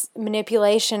this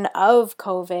manipulation of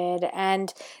COVID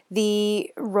and the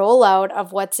rollout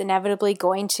of what's inevitably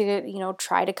going to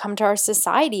try to come to our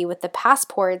society with the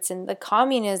passports and the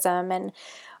communism. And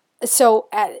so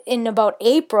in about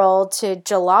April to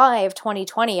July of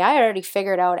 2020, I already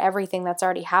figured out everything that's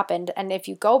already happened. And if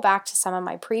you go back to some of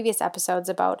my previous episodes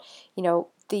about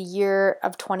the year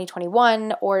of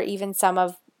 2021, or even some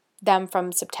of them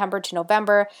from September to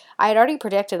November, I had already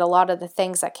predicted a lot of the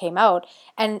things that came out.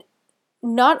 And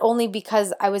not only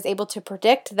because I was able to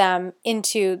predict them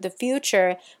into the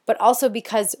future, but also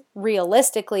because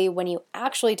realistically, when you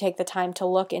actually take the time to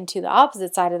look into the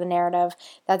opposite side of the narrative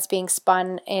that's being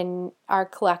spun in our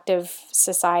collective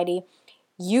society,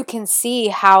 you can see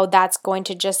how that's going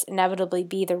to just inevitably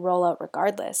be the rollout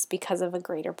regardless because of a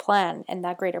greater plan. And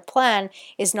that greater plan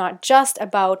is not just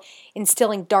about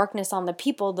instilling darkness on the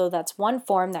people, though that's one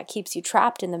form that keeps you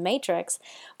trapped in the matrix,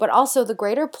 but also the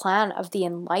greater plan of the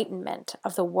enlightenment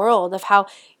of the world, of how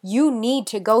you need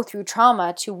to go through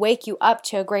trauma to wake you up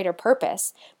to a greater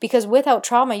purpose. Because without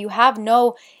trauma, you have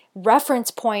no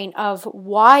reference point of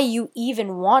why you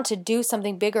even want to do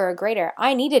something bigger or greater.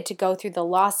 I needed to go through the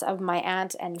loss of my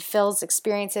aunt and Phil's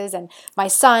experiences and my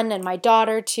son and my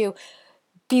daughter to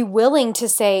be willing to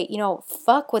say,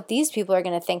 fuck what these people are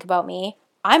going to think about me.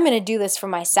 I'm going to do this for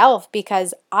myself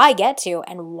because I get to.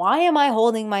 And why am I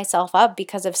holding myself up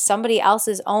because of somebody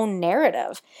else's own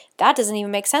narrative? That doesn't even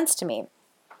make sense to me.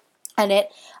 And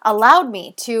it allowed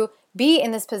me to be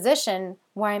in this position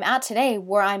where I'm at today,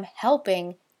 where I'm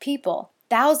helping people,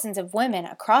 thousands of women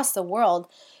across the world,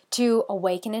 to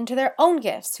awaken into their own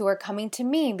gifts, who are coming to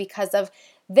me because of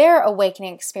their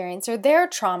awakening experience or their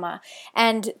trauma,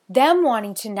 and them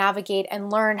wanting to navigate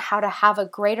and learn how to have a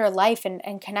greater life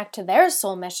and connect to their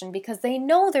soul mission because they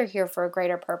know they're here for a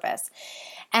greater purpose.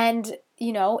 And,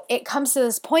 it comes to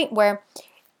this point where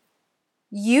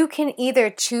you can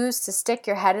either choose to stick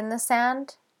your head in the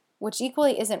sand, which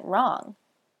equally isn't wrong,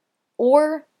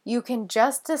 or you can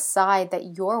just decide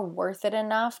that you're worth it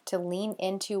enough to lean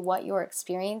into what you're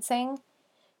experiencing,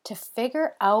 to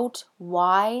figure out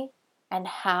why and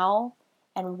how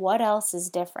and what else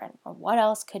is different or what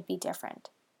else could be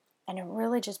different. And it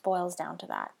really just boils down to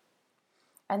that.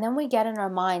 And then we get in our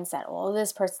minds that, oh,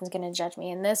 this person's going to judge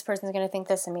me and this person's going to think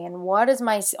this of me. And what is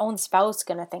my own spouse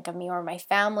going to think of me, or my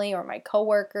family or my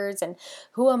coworkers? And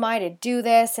who am I to do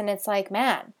this? And it's like,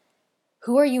 man,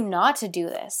 who are you not to do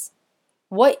this?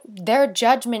 What their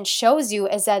judgment shows you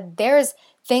is that there's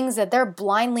things that they're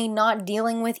blindly not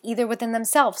dealing with either within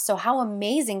themselves. So how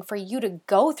amazing for you to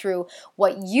go through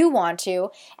what you want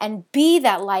to and be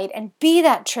that light and be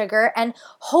that trigger, and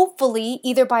hopefully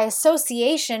either by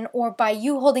association or by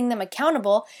you holding them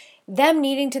accountable, them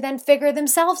needing to then figure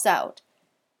themselves out.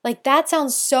 Like, that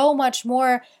sounds so much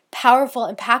more powerful,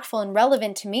 impactful, and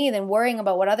relevant to me than worrying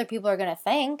about what other people are going to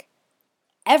think.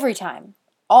 Every time,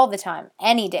 all the time,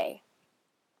 any day.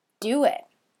 Do it.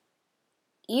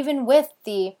 Even with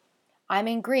the, I'm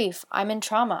in grief, I'm in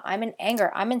trauma, I'm in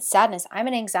anger, I'm in sadness, I'm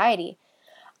in anxiety.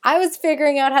 I was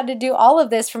figuring out how to do all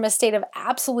of this from a state of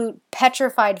absolute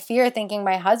petrified fear, thinking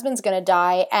my husband's going to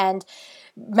die, and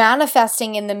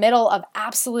manifesting in the middle of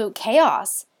absolute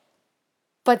chaos.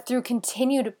 But through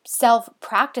continued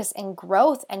self-practice and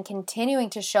growth and continuing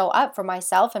to show up for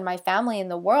myself and my family in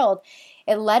the world,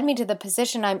 it led me to the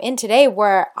position I'm in today,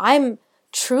 where I'm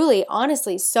truly,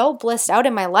 honestly, so blissed out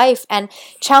in my life, and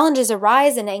challenges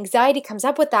arise and anxiety comes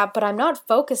up with that, but I'm not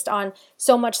focused on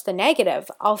so much the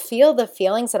negative. I'll feel the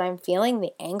feelings that I'm feeling,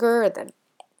 the anger or the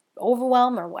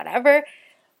overwhelm or whatever,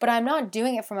 but I'm not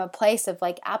doing it from a place of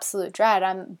like absolute dread.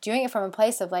 I'm doing it from a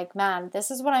place of like, man,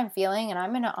 this is what I'm feeling, and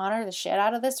I'm going to honor the shit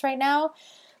out of this right now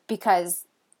because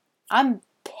I'm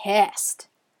pissed.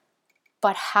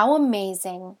 But how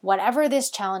amazing, whatever this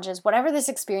challenge is, whatever this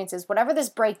experience is, whatever this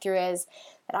breakthrough is,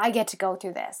 that I get to go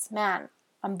through this. Man,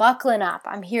 I'm buckling up.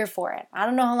 I'm here for it. I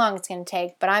don't know how long it's going to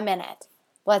take, but I'm in it.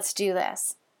 Let's do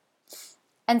this.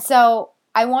 And so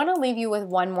I want to leave you with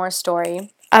one more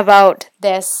story about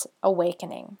this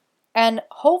awakening. And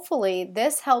hopefully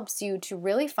this helps you to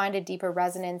really find a deeper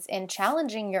resonance in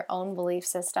challenging your own belief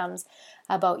systems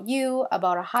about you,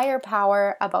 about a higher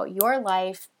power, about your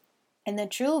life, and the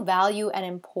true value and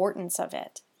importance of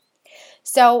it.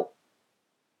 So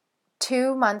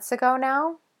 2 months ago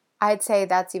now, I'd say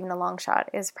that's even a long shot.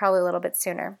 It's probably a little bit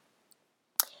sooner.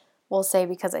 We'll say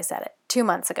because I said it. 2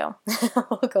 months ago.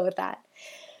 We'll go with that.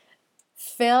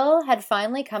 Phil had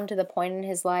finally come to the point in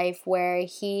his life where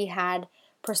he had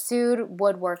pursued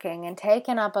woodworking and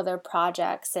taken up other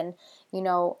projects and,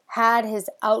 had his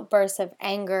outbursts of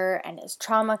anger and his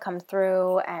trauma come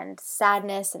through and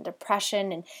sadness and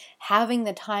depression, and having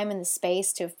the time and the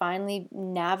space to finally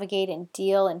navigate and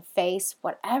deal and face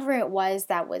whatever it was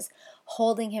that was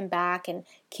holding him back and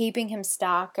keeping him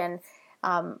stuck and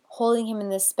holding him in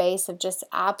this space of just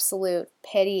absolute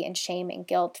pity and shame and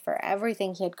guilt for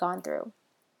everything he had gone through.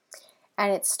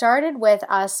 And it started with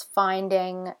us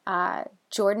finding Dr.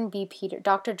 Jordan B.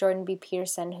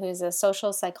 Peterson, who's a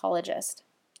social psychologist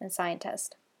and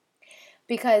scientist.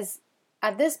 Because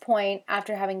at this point,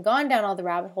 after having gone down all the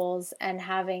rabbit holes and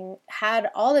having had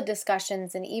all the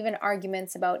discussions and even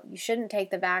arguments about you shouldn't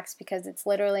take the vax because it's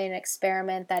literally an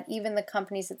experiment that even the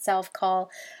companies itself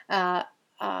call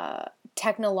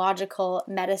technological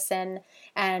medicine,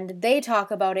 and they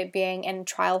talk about it being in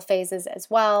trial phases as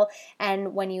well.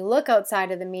 And when you look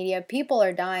outside of the media, people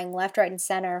are dying left, right, and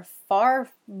center far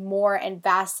more and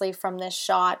vastly from this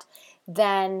shot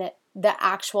than the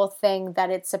actual thing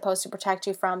that it's supposed to protect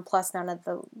you from, plus none of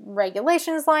the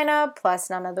regulations line up, plus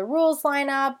none of the rules line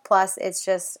up, plus it's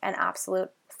just an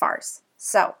absolute farce.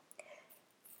 So,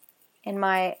 in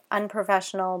my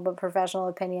unprofessional but professional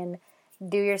opinion,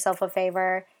 do yourself a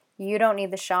favor. You don't need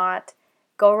the shot.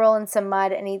 Go roll in some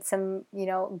mud and eat some,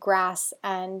 grass,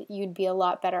 and you'd be a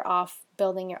lot better off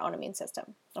building your own immune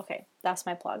system. Okay, that's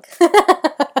my plug.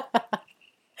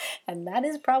 And that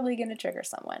is probably going to trigger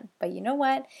someone. But you know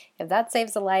what? If that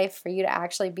saves a life for you to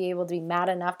actually be able to be mad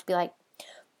enough to be like,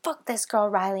 fuck this girl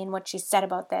Riley and what she said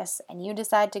about this, and you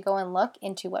decide to go and look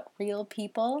into what real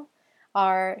people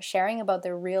are sharing about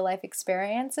their real life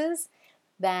experiences,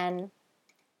 then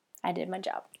I did my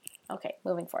job. Okay,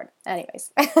 moving forward.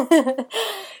 Anyways.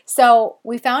 So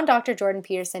we found Dr. Jordan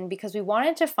Peterson because we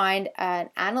wanted to find an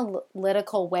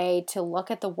analytical way to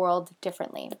look at the world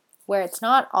differently, where it's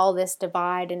not all this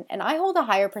divide. And I hold a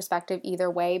higher perspective either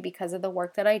way because of the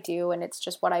work that I do, and it's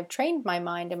just what I've trained my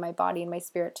mind and my body and my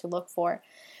spirit to look for.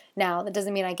 Now, that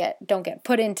doesn't mean I don't get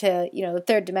put into, the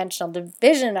third dimensional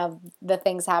division of the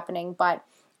things happening, but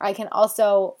I can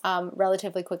also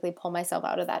relatively quickly pull myself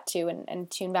out of that too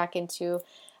and tune back into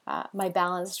my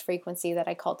balanced frequency that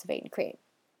I cultivate and create.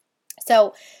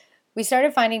 So we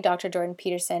started finding Dr. Jordan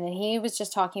Peterson, and he was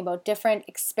just talking about different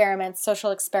experiments,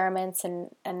 social experiments,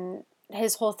 and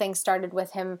his whole thing started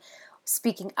with him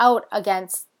speaking out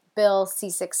against Bill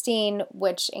C-16,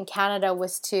 which in Canada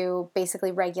was to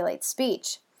basically regulate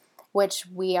speech, which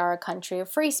we are a country of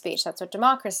free speech. That's what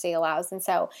democracy allows. And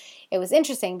so it was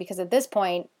interesting because at this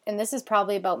point, and this is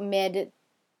probably about mid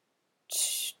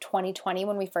 2020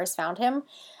 when we first found him,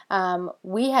 I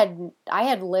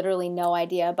had literally no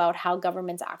idea about how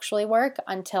governments actually work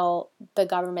until the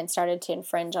government started to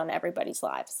infringe on everybody's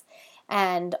lives.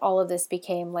 And all of this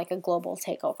became like a global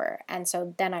takeover. And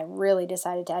so then I really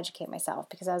decided to educate myself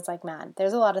because I was like, man,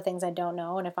 there's a lot of things I don't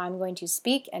know. And if I'm going to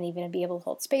speak and even be able to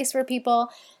hold space for people,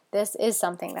 this is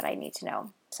something that I need to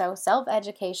know. So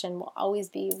self-education will always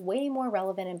be way more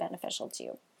relevant and beneficial to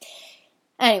you.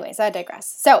 Anyways, I digress.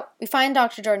 So we find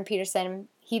Dr. Jordan Peterson.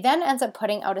 He then ends up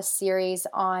putting out a series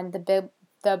on the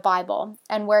Bible,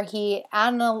 and where he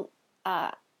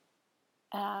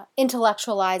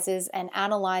intellectualizes and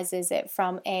analyzes it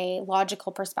from a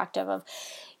logical perspective of,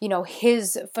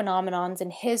 his phenomenons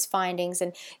and his findings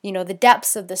and, the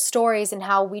depths of the stories and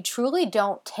how we truly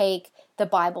don't take the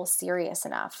Bible serious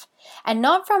enough. And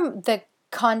not from the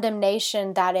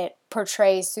condemnation that it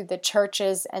portrays through the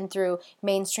churches and through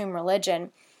mainstream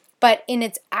religion, but in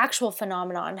its actual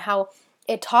phenomenon, how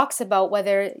it talks about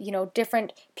whether,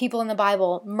 different people in the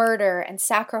Bible murder and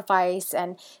sacrifice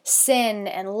and sin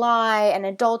and lie and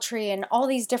adultery and all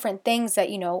these different things that,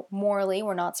 morally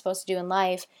we're not supposed to do in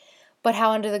life, but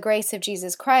how under the grace of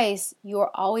Jesus Christ, you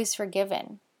are always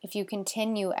forgiven. If you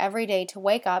continue every day to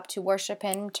wake up, to worship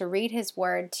Him, to read His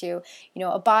Word, to,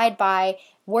 abide by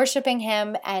worshiping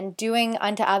Him and doing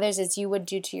unto others as you would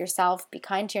do to yourself, be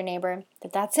kind to your neighbor,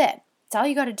 that's it. That's all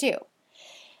you got to do.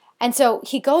 And so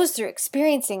he goes through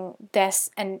experiencing this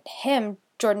and him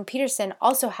Jordan Peterson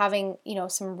also having,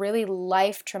 some really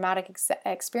life traumatic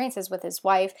experiences with his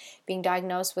wife being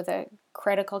diagnosed with a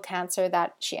critical cancer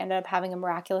that she ended up having a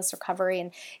miraculous recovery,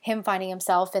 and him finding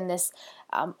himself in this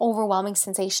overwhelming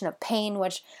sensation of pain,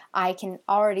 which I can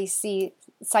already see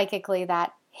psychically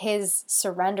that his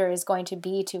surrender is going to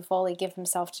be to fully give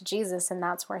himself to Jesus, and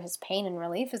that's where his pain and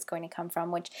relief is going to come from,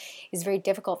 which is very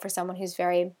difficult for someone who's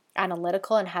very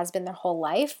analytical and has been their whole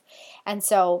life. And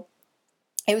so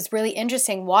it was really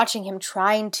interesting watching him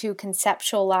trying to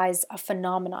conceptualize a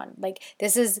phenomenon. Like,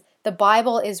 the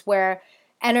Bible is where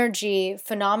energy,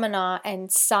 phenomena,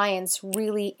 and science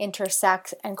really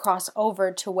intersect and cross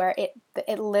over to where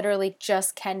it literally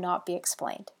just cannot be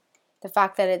explained. The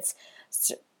fact that it's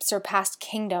surpassed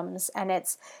kingdoms, and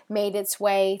it's made its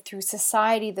way through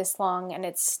society this long, and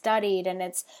it's studied, and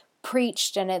it's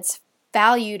preached, and it's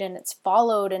valued, and it's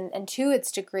followed, and to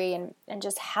its degree, and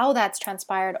just how that's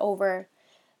transpired over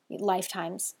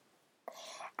lifetimes.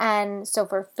 And so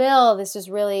for Phil, this was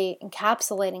really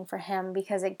encapsulating for him,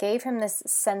 because it gave him this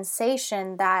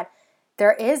sensation that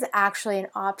there is actually an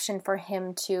option for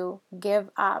him to give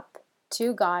up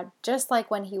to God, just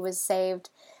like when he was saved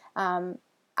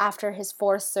after his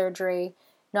fourth surgery,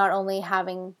 not only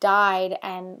having died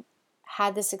and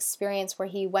had this experience where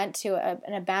he went to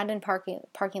an abandoned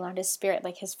parking lot. His spirit,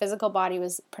 like his physical body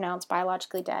was pronounced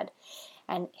biologically dead,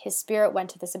 and his spirit went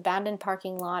to this abandoned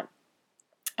parking lot,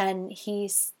 and he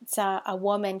saw a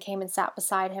woman came and sat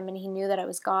beside him, and he knew that it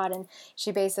was God, and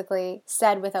she basically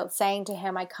said, without saying to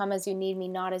him, "I come as you need me,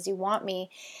 not as you want me."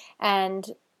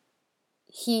 And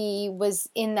he was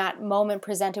in that moment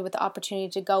presented with the opportunity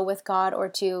to go with God or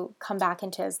to come back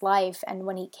into his life. And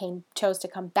when he chose to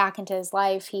come back into his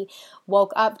life, he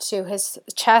woke up to his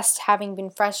chest having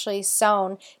been freshly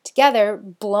sewn together,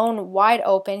 blown wide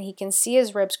open. He can see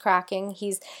his ribs cracking.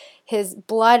 His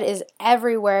blood is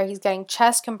everywhere. He's getting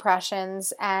chest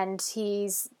compressions, and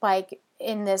he's like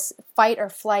in this fight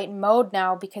or flight mode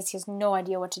now because he has no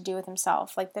idea what to do with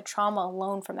himself. Like, the trauma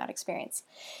alone from that experience.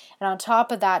 And on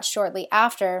top of that, shortly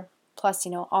after, plus,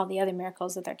 all the other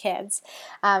miracles with their kids,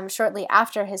 shortly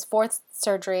after his fourth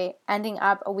surgery, ending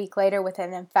up a week later with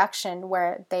an infection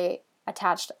where they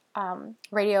attached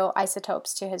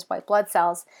radioisotopes to his white blood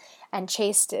cells and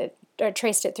traced it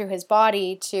through his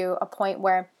body to a point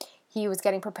where he was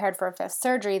getting prepared for a fifth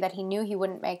surgery that he knew he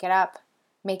wouldn't make it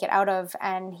out of.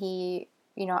 And he,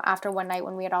 after one night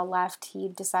when we had all left, he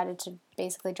decided to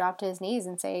basically drop to his knees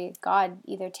and say, "God,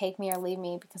 either take me or leave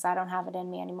me, because I don't have it in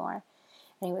me anymore."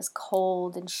 And he was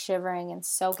cold and shivering and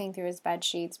soaking through his bed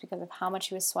sheets because of how much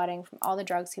he was sweating from all the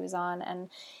drugs he was on.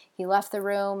 And he left the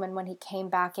room, and when he came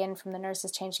back in from the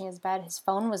nurses changing his bed, his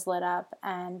phone was lit up,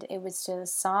 and it was to a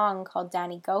song called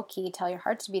Danny Gokey, "Tell Your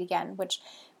Heart to Beat Again," which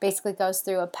basically goes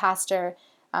through a pastor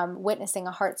witnessing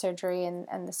a heart surgery, and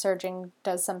the surgeon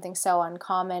does something so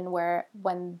uncommon where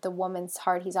when the woman's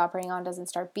heart he's operating on doesn't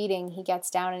start beating, he gets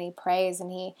down and he prays,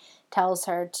 and he tells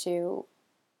her to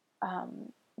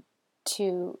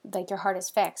like, your heart is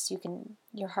fixed,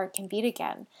 your heart can beat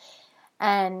again.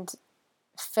 And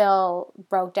Phil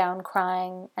broke down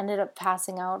crying, ended up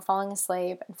passing out, falling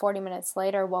asleep, and 40 minutes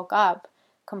later woke up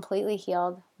completely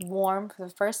healed, warm for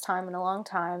the first time in a long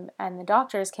time. And the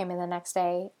doctors came in the next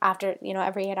day after,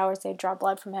 every 8 hours they'd draw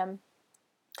blood from him,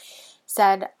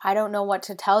 said, "I don't know what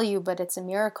to tell you, but it's a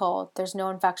miracle. There's no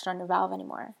infection on your valve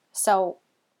anymore." So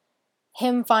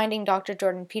him finding Dr.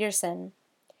 Jordan Peterson,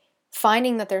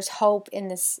 finding that there's hope in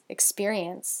this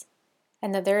experience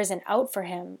and that there is an out for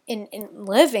him in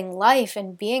living life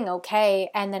and being okay,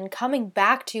 and then coming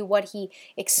back to what he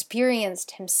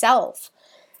experienced himself,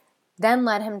 then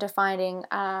led him to finding,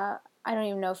 I don't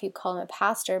even know if you'd call him a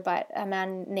pastor, but a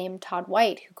man named Todd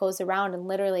White, who goes around and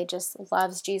literally just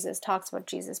loves Jesus, talks about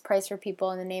Jesus, prays for people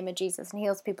in the name of Jesus, and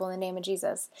heals people in the name of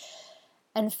Jesus.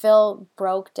 And Phil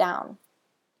broke down.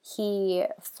 He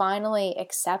finally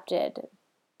accepted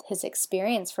his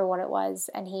experience for what it was,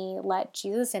 and he let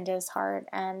Jesus into his heart,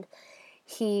 and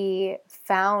he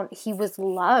found he was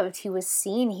loved, he was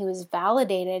seen, he was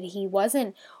validated. He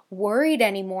wasn't worried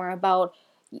anymore about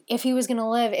if he was going to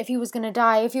live, if he was going to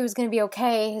die, if he was going to be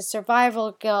okay, his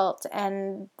survival guilt,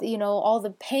 and, all the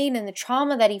pain and the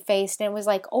trauma that he faced. And it was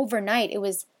like overnight,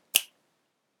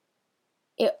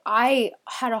 I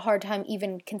had a hard time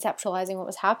even conceptualizing what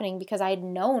was happening, because I had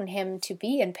known him to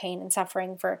be in pain and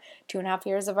suffering for 2.5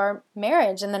 years of our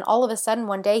marriage. And then all of a sudden,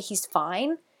 one day, he's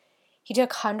fine. He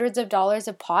took hundreds of dollars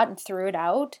of pot and threw it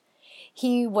out.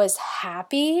 He was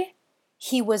happy.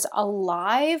 He was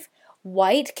alive.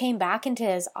 White came back into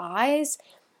his eyes.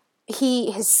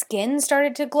 His skin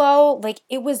started to glow. Like,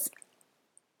 it was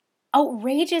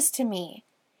outrageous to me.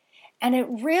 And it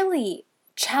really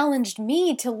challenged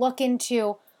me to look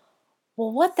into,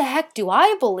 well, what the heck do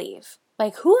I believe?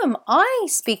 Like, who am I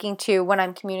speaking to when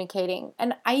I'm communicating?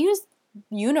 And I use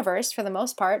universe for the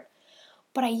most part,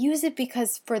 but I use it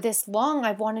because for this long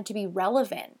I've wanted to be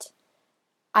relevant.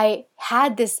 I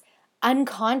had this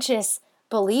unconscious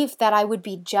belief that I would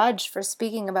be judged for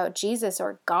speaking about Jesus,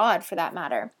 or God for that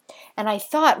matter. And I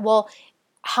thought, well,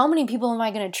 how many people am I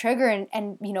going to trigger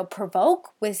and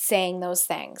provoke with saying those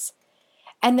things?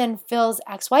 And then Phil's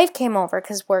ex-wife came over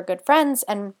because we're good friends,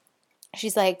 and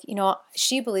she's like,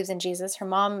 she believes in Jesus. Her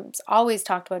mom's always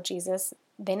talked about Jesus.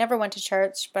 They never went to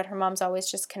church, but her mom's always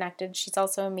just connected. She's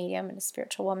also a medium and a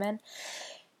spiritual woman.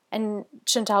 And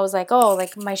Chantal was like, oh,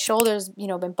 like my shoulder's,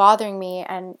 been bothering me.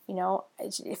 And,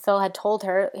 Phil had told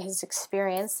her his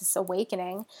experience, this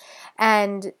awakening.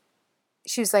 And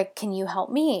she was like, can you help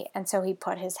me? And so he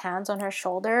put his hands on her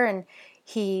shoulder and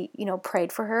he,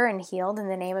 prayed for her and healed in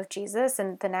the name of Jesus.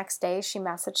 And the next day she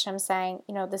messaged him saying,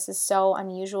 this is so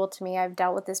unusual to me. I've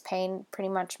dealt with this pain pretty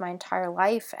much my entire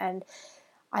life. And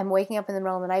I'm waking up in the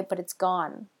middle of the night, but it's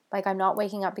gone. Like, I'm not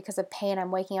waking up because of pain.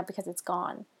 I'm waking up because it's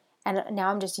gone. And now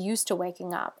I'm just used to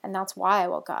waking up. And that's why I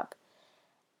woke up.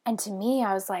 And to me,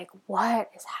 I was like,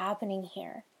 what is happening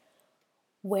here?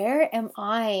 Where am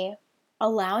I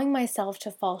allowing myself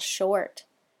to fall short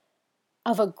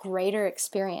of a greater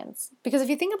experience? Because if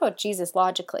you think about Jesus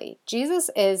logically, Jesus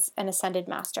is an ascended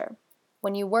master.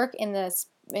 When you work in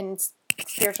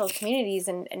spiritual communities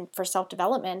and for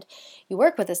self-development, you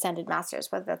work with ascended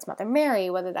masters, whether that's Mother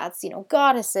Mary, whether that's,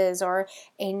 goddesses or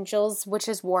angels, which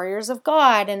is warriors of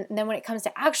God. And then when it comes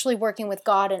to actually working with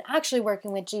God and actually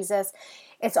working with Jesus,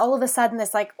 it's all of a sudden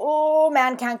this like, oh,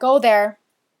 man can't go there.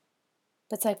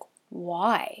 But it's like,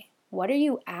 why? What are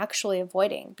you actually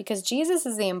avoiding? Because Jesus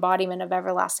is the embodiment of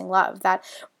everlasting love, that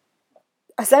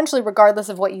essentially regardless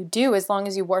of what you do, as long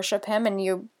as you worship him and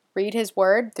you read his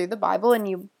word through the Bible and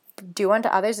you do unto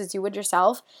others as you would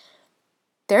yourself,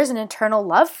 there's an eternal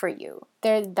love for you.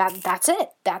 That's it.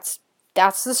 That's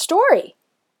the story.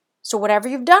 So whatever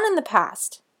you've done in the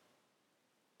past,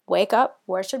 wake up,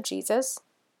 worship Jesus,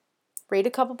 read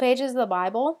a couple pages of the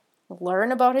Bible,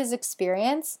 learn about his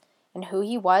experience and who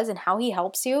he was and how he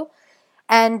helps you,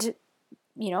 and,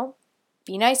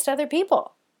 be nice to other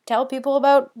people. Tell people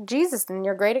about Jesus and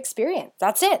your great experience.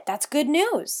 That's it. That's good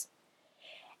news.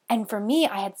 And for me,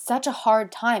 I had such a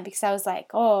hard time because I was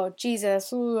like, oh,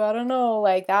 Jesus, I don't know.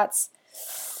 Like,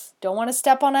 don't want to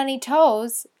step on any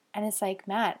toes. And it's like,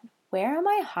 man, where am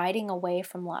I hiding away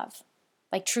from love?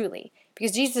 Like, truly.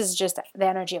 Because Jesus is just the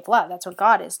energy of love. That's what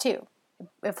God is too.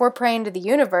 If we're praying to the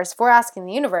universe, if we're asking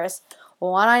the universe,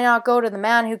 well, why not go to the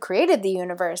man who created the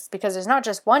universe? Because there's not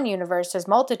just one universe, there's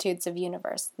multitudes of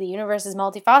universe. The universe is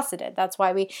multifaceted. That's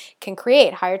why we can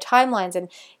create higher timelines and,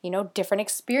 different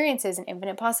experiences and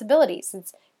infinite possibilities.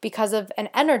 It's because of an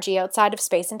energy outside of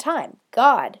space and time.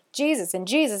 God, Jesus, and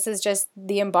Jesus is just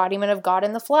the embodiment of God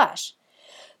in the flesh.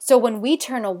 So when we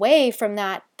turn away from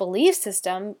that belief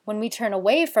system, when we turn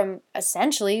away from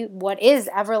essentially what is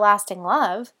everlasting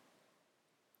love,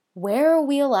 where are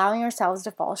we allowing ourselves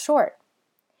to fall short?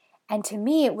 And to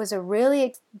me, it was a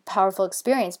really powerful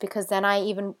experience because then I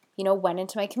even, went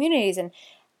into my communities. And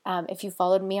if you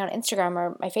followed me on Instagram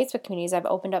or my Facebook communities, I've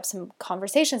opened up some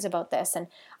conversations about this. And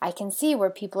I can see where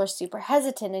people are super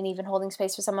hesitant and even holding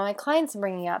space for some of my clients and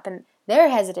bringing up and their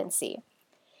hesitancy.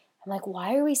 I'm like,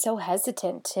 why are we so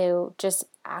hesitant to just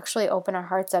actually open our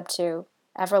hearts up to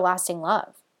everlasting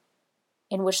love,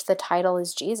 in which the title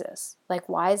is Jesus? Like,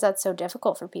 why is that so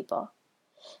difficult for people?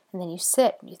 And then you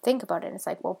sit and you think about it, and it's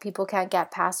like, well, people can't get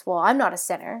past, well, I'm not a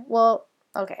sinner. Well,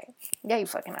 okay. Yeah, you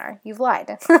fucking are. You've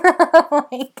lied.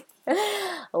 Like,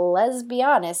 let's be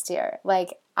honest here.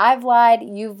 Like, I've lied,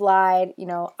 you've lied,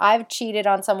 I've cheated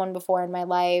on someone before in my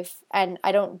life, and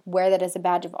I don't wear that as a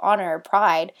badge of honor or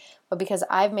pride, but because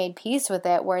I've made peace with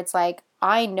it, where it's like,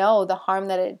 I know the harm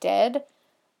that it did,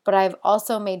 but I've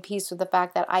also made peace with the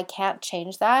fact that I can't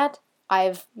change that.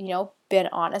 I've, been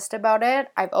honest about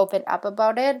it. I've opened up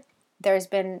about it. There's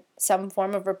been some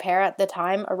form of repair at the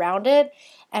time around it.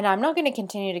 And I'm not going to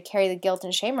continue to carry the guilt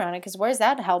and shame around it, because where's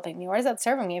that helping me? Where's that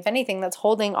serving me? If anything, that's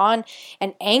holding on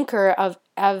an anchor of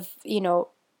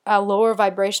a lower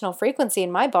vibrational frequency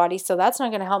in my body. So that's not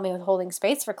going to help me with holding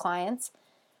space for clients.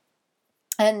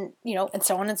 And, and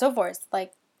so on and so forth.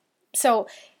 Like, so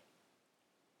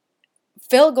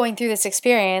Phil going through this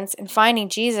experience and finding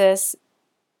Jesus,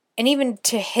 and even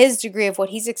to his degree of what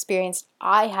he's experienced,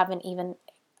 I haven't even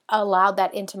allowed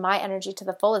that into my energy to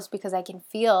the fullest, because I can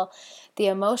feel the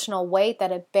emotional weight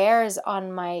that it bears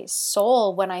on my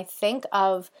soul when I think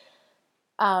of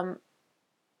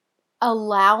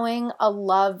allowing a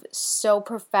love so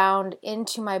profound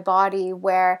into my body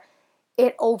where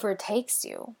it overtakes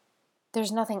you.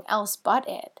 There's nothing else but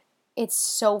it. It's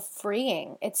so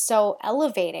freeing. It's so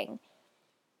elevating.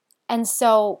 And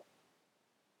so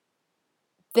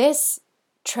this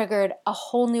triggered a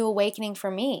whole new awakening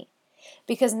for me.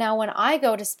 Because now when I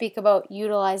go to speak about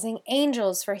utilizing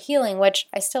angels for healing, which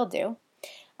I still do,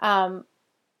 or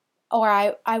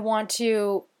I want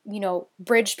to,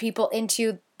 bridge people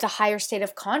into the higher state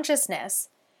of consciousness,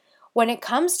 when it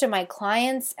comes to my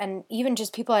clients and even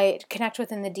just people I connect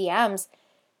with in the DMs,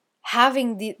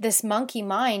 having this monkey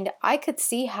mind, I could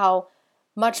see how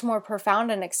much more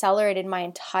profound and accelerated my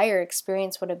entire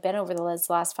experience would have been over the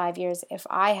last 5 years if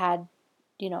I had,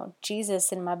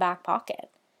 Jesus in my back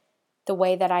pocket, the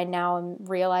way that I now am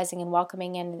realizing and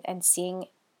welcoming and seeing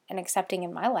and accepting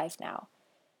in my life now.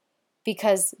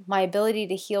 Because my ability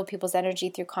to heal people's energy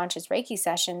through conscious Reiki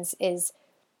sessions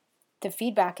the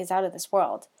feedback is out of this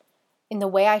world. In the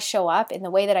way I show up, in the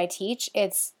way that I teach,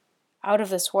 it's out of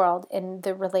this world, in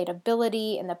the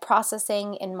relatability, in the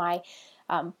processing, in my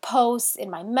posts, in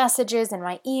my messages, in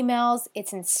my emails.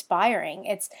 It's inspiring.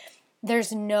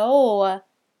 There's no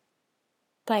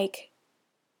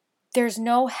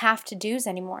have to do's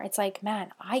anymore. It's like,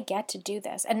 man, I get to do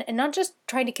this. And not just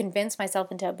trying to convince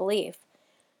myself into a belief,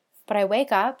 but I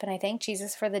wake up and I thank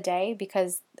Jesus for the day,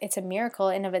 because it's a miracle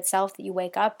in of itself that you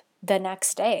wake up the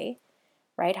next day,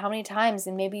 right? How many times,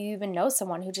 and maybe you even know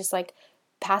someone who just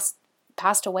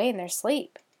passed away in their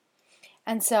sleep.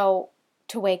 And so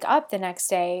to wake up the next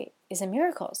day is a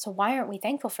miracle. So why aren't we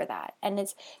thankful for that? And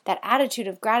it's that attitude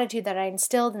of gratitude that I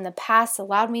instilled in the past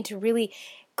allowed me to really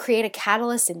create a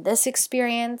catalyst in this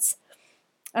experience.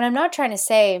 And I'm not trying to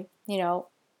say, I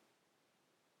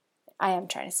am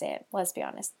trying to say it, let's be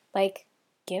honest.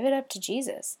 Give it up to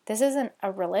Jesus. This isn't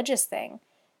a religious thing.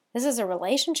 This is a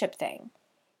relationship thing.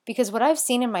 Because what I've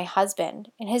seen in my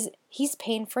husband, he's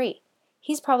pain-free.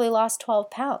 He's probably lost 12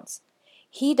 pounds.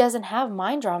 He doesn't have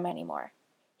mind drama anymore.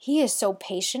 He is so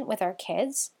patient with our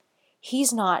kids.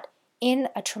 He's not in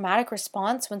a traumatic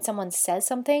response when someone says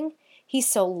something. He's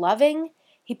so loving.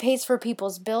 He pays for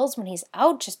people's bills when he's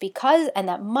out just because, and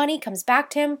that money comes back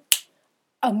to him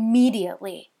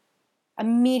immediately.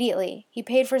 Immediately. He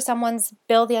paid for someone's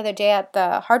bill the other day at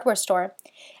the hardware store,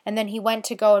 and then he went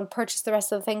to go and purchase the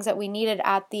rest of the things that we needed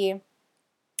at a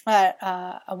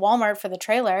Walmart for the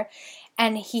trailer,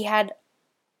 and he had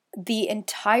the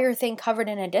entire thing covered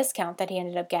in a discount that he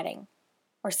ended up getting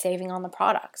or saving on the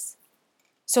products.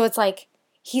 So it's like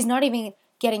he's not even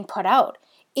getting put out.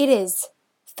 It is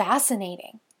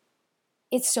fascinating.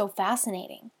 It's so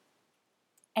fascinating.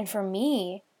 And for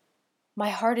me, my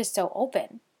heart is so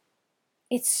open.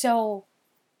 It's so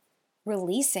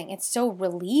releasing. It's so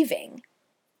relieving.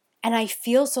 And I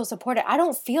feel so supported. I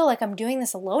don't feel like I'm doing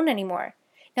this alone anymore.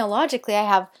 Now, logically, I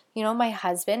have, my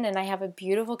husband, and I have a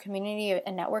beautiful community,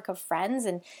 a network of friends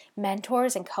and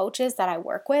mentors and coaches that I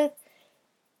work with.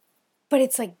 But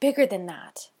it's bigger than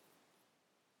that.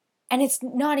 And it's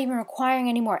not even requiring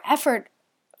any more effort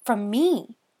from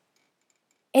me.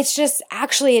 It's just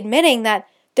actually admitting that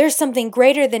there's something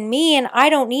greater than me, and I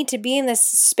don't need to be in this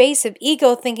space of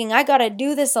ego thinking I got to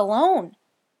do this alone.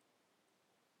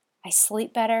 I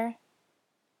sleep better.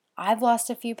 I've lost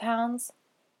a few pounds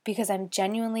because I'm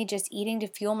genuinely just eating to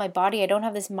fuel my body. I don't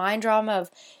have this mind drama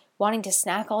of wanting to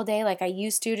snack all day like I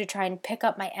used to try and pick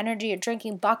up my energy, or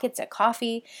drinking buckets of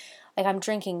coffee. I'm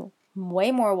drinking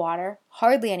way more water,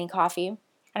 hardly any coffee,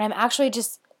 and I'm actually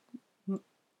just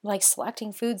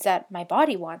selecting foods that my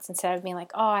body wants instead of being oh,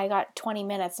 I got 20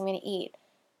 minutes, I'm going to eat.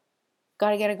 Got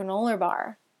to get a granola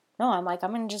bar. No, I'm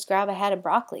going to just grab a head of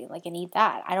broccoli, and eat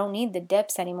that. I don't need the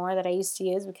dips anymore that I used to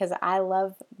use because I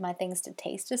love my things to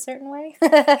taste a certain way.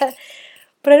 But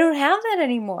I don't have that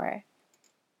anymore.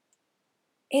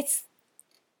 It's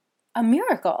a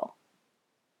miracle.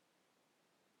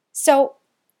 So,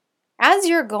 as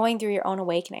you're going through your own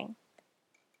awakening,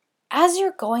 as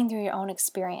you're going through your own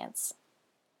experience,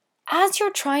 as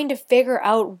you're trying to figure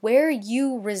out where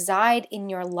you reside in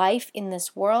your life in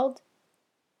this world,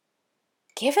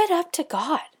 give it up to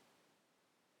God.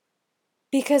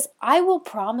 Because I will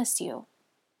promise you,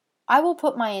 I will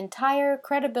put my entire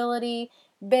credibility,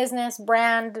 business,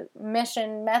 brand,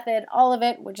 mission, method, all of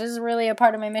it, which is really a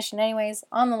part of my mission anyways,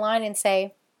 on the line and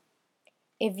say,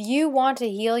 if you want to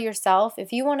heal yourself,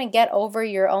 if you want to get over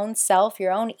your own self,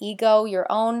 your own ego, your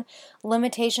own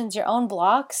limitations, your own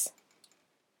blocks,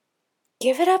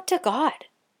 give it up to God.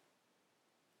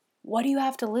 What do you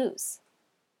have to lose?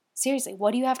 Seriously,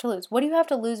 what do you have to lose? What do you have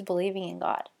to lose believing in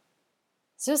God?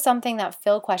 This was something that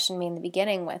Phil questioned me in the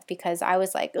beginning with, because I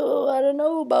was oh, I don't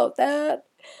know about that.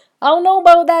 I don't know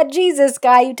about that Jesus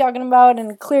guy you talking about,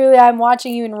 and clearly I'm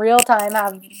watching you in real time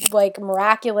have like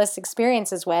miraculous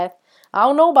experiences with. I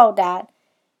don't know about that.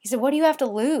 He said, what do you have to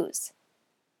lose?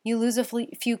 You lose a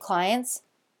few clients?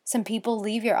 Some people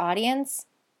leave your audience?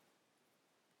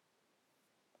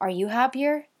 Are you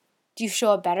happier? Do you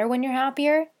show up better when you're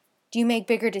happier? Do you make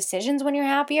bigger decisions when you're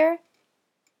happier?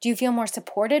 Do you feel more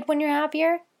supported when you're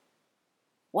happier?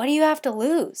 What do you have to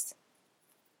lose?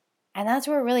 And that's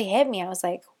where it really hit me. I was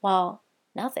like, well,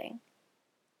 nothing.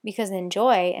 Because in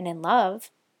joy and in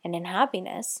love and in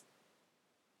happiness,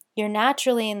 you're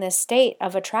naturally in this state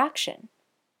of attraction.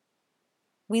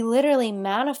 We literally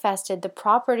manifested the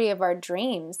property of our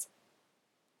dreams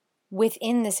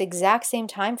within this exact same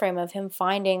time frame of him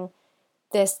finding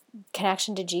this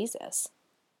connection to Jesus.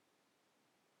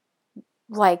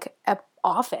 Like an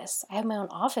office. I have my own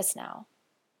office now.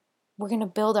 We're going to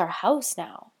build our house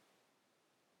now.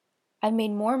 I've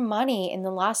made more money in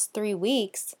the last 3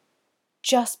 weeks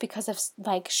just because of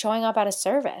like showing up at a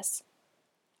service.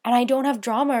 And I don't have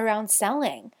drama around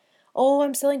selling. Oh,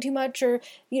 I'm selling too much, or,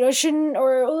 shouldn't,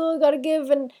 or, oh, I gotta give.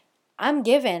 And I'm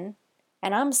giving,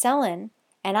 and I'm selling,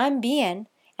 and I'm being,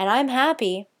 and I'm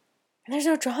happy, and there's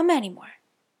no drama anymore.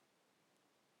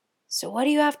 So what do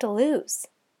you have to lose?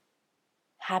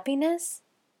 Happiness?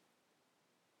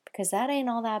 Because that ain't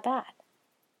all that bad.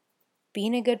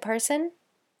 Being a good person?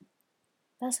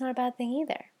 That's not a bad thing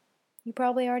either. You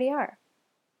probably already are.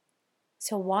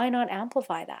 So why not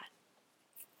amplify that?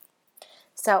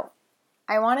 So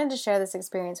I wanted to share this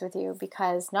experience with you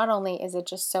because not only is it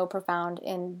just so profound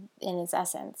in its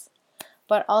essence,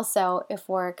 but also if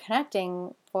we're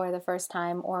connecting for the first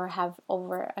time or have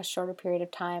over a shorter period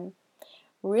of time,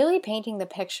 really painting the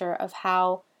picture of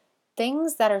how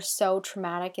things that are so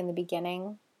traumatic in the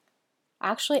beginning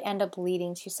actually end up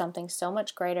leading to something so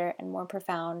much greater and more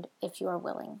profound if you are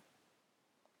willing.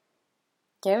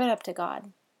 Give it up to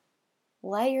God.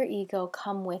 Let your ego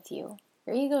come with you.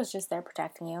 Your ego is just there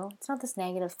protecting you. It's not this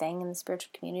negative thing in the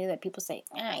spiritual community that people say,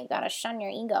 you gotta shun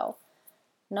your ego.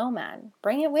 No, man.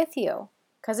 Bring it with you.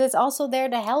 Because it's also there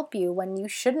to help you when you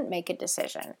shouldn't make a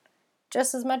decision.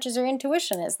 Just as much as your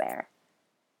intuition is there.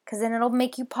 Because then it'll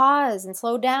make you pause and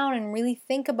slow down and really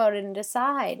think about it and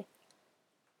decide.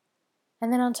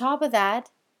 And then on top of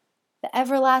that, the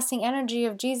everlasting energy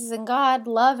of Jesus and God,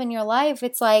 love in your life,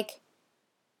 it's like,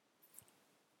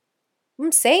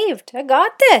 I'm saved. I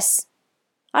got this.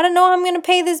 I don't know how I'm going to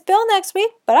pay this bill next week,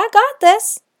 but I got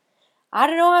this. I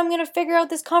don't know how I'm going to figure out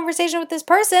this conversation with this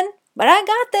person, but I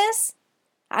got this.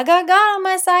 I got God on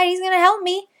my side. He's going to help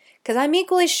me because I'm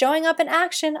equally showing up in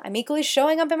action. I'm equally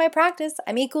showing up in my practice.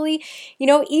 I'm equally,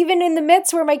 even in the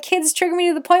midst where my kids trigger me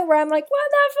to the point where I'm like, what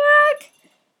the fuck?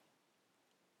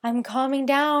 I'm calming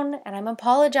down and I'm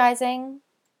apologizing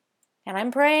and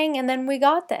I'm praying, and then we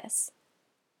got this.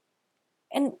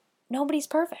 And nobody's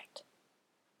perfect.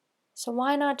 So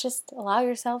why not just allow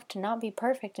yourself to not be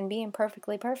perfect and be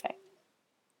imperfectly perfect,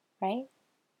 right?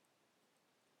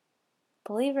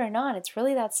 Believe it or not, it's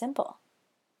really that simple.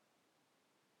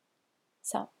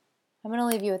 So I'm going to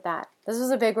leave you with that. This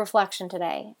was a big reflection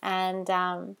today, and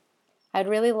I'd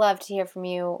really love to hear from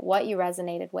you what you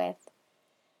resonated with.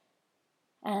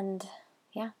 And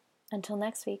yeah, until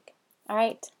next week. All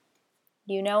right,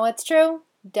 you know what's true.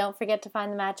 Don't forget to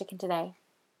find the magic in today.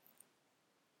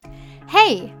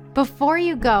 Hey, before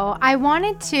you go, I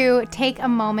wanted to take a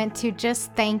moment to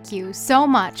just thank you so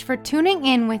much for tuning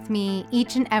in with me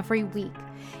each and every week.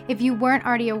 If you weren't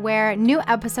already aware, new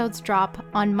episodes drop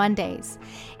on Mondays.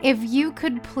 If you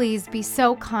could please be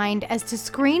so kind as to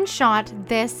screenshot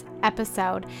this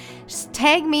episode, just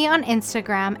tag me on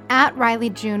Instagram at Riley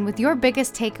June with your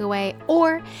biggest takeaway,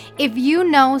 or if you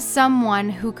know someone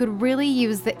who could really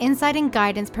use the insight and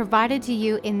guidance provided to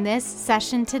you in this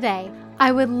session today,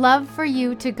 I would love for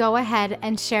you to go ahead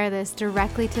and share this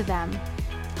directly to them.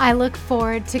 I look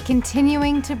forward to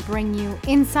continuing to bring you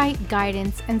insight,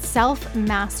 guidance, and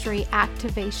self-mastery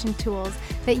activation tools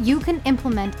that you can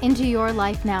implement into your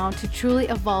life now to truly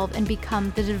evolve and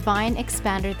become the divine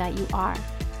expander that you are.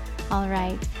 All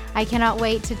right, I cannot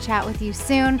wait to chat with you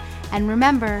soon. And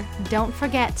remember, don't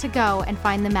forget to go and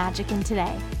find the magic in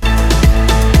today.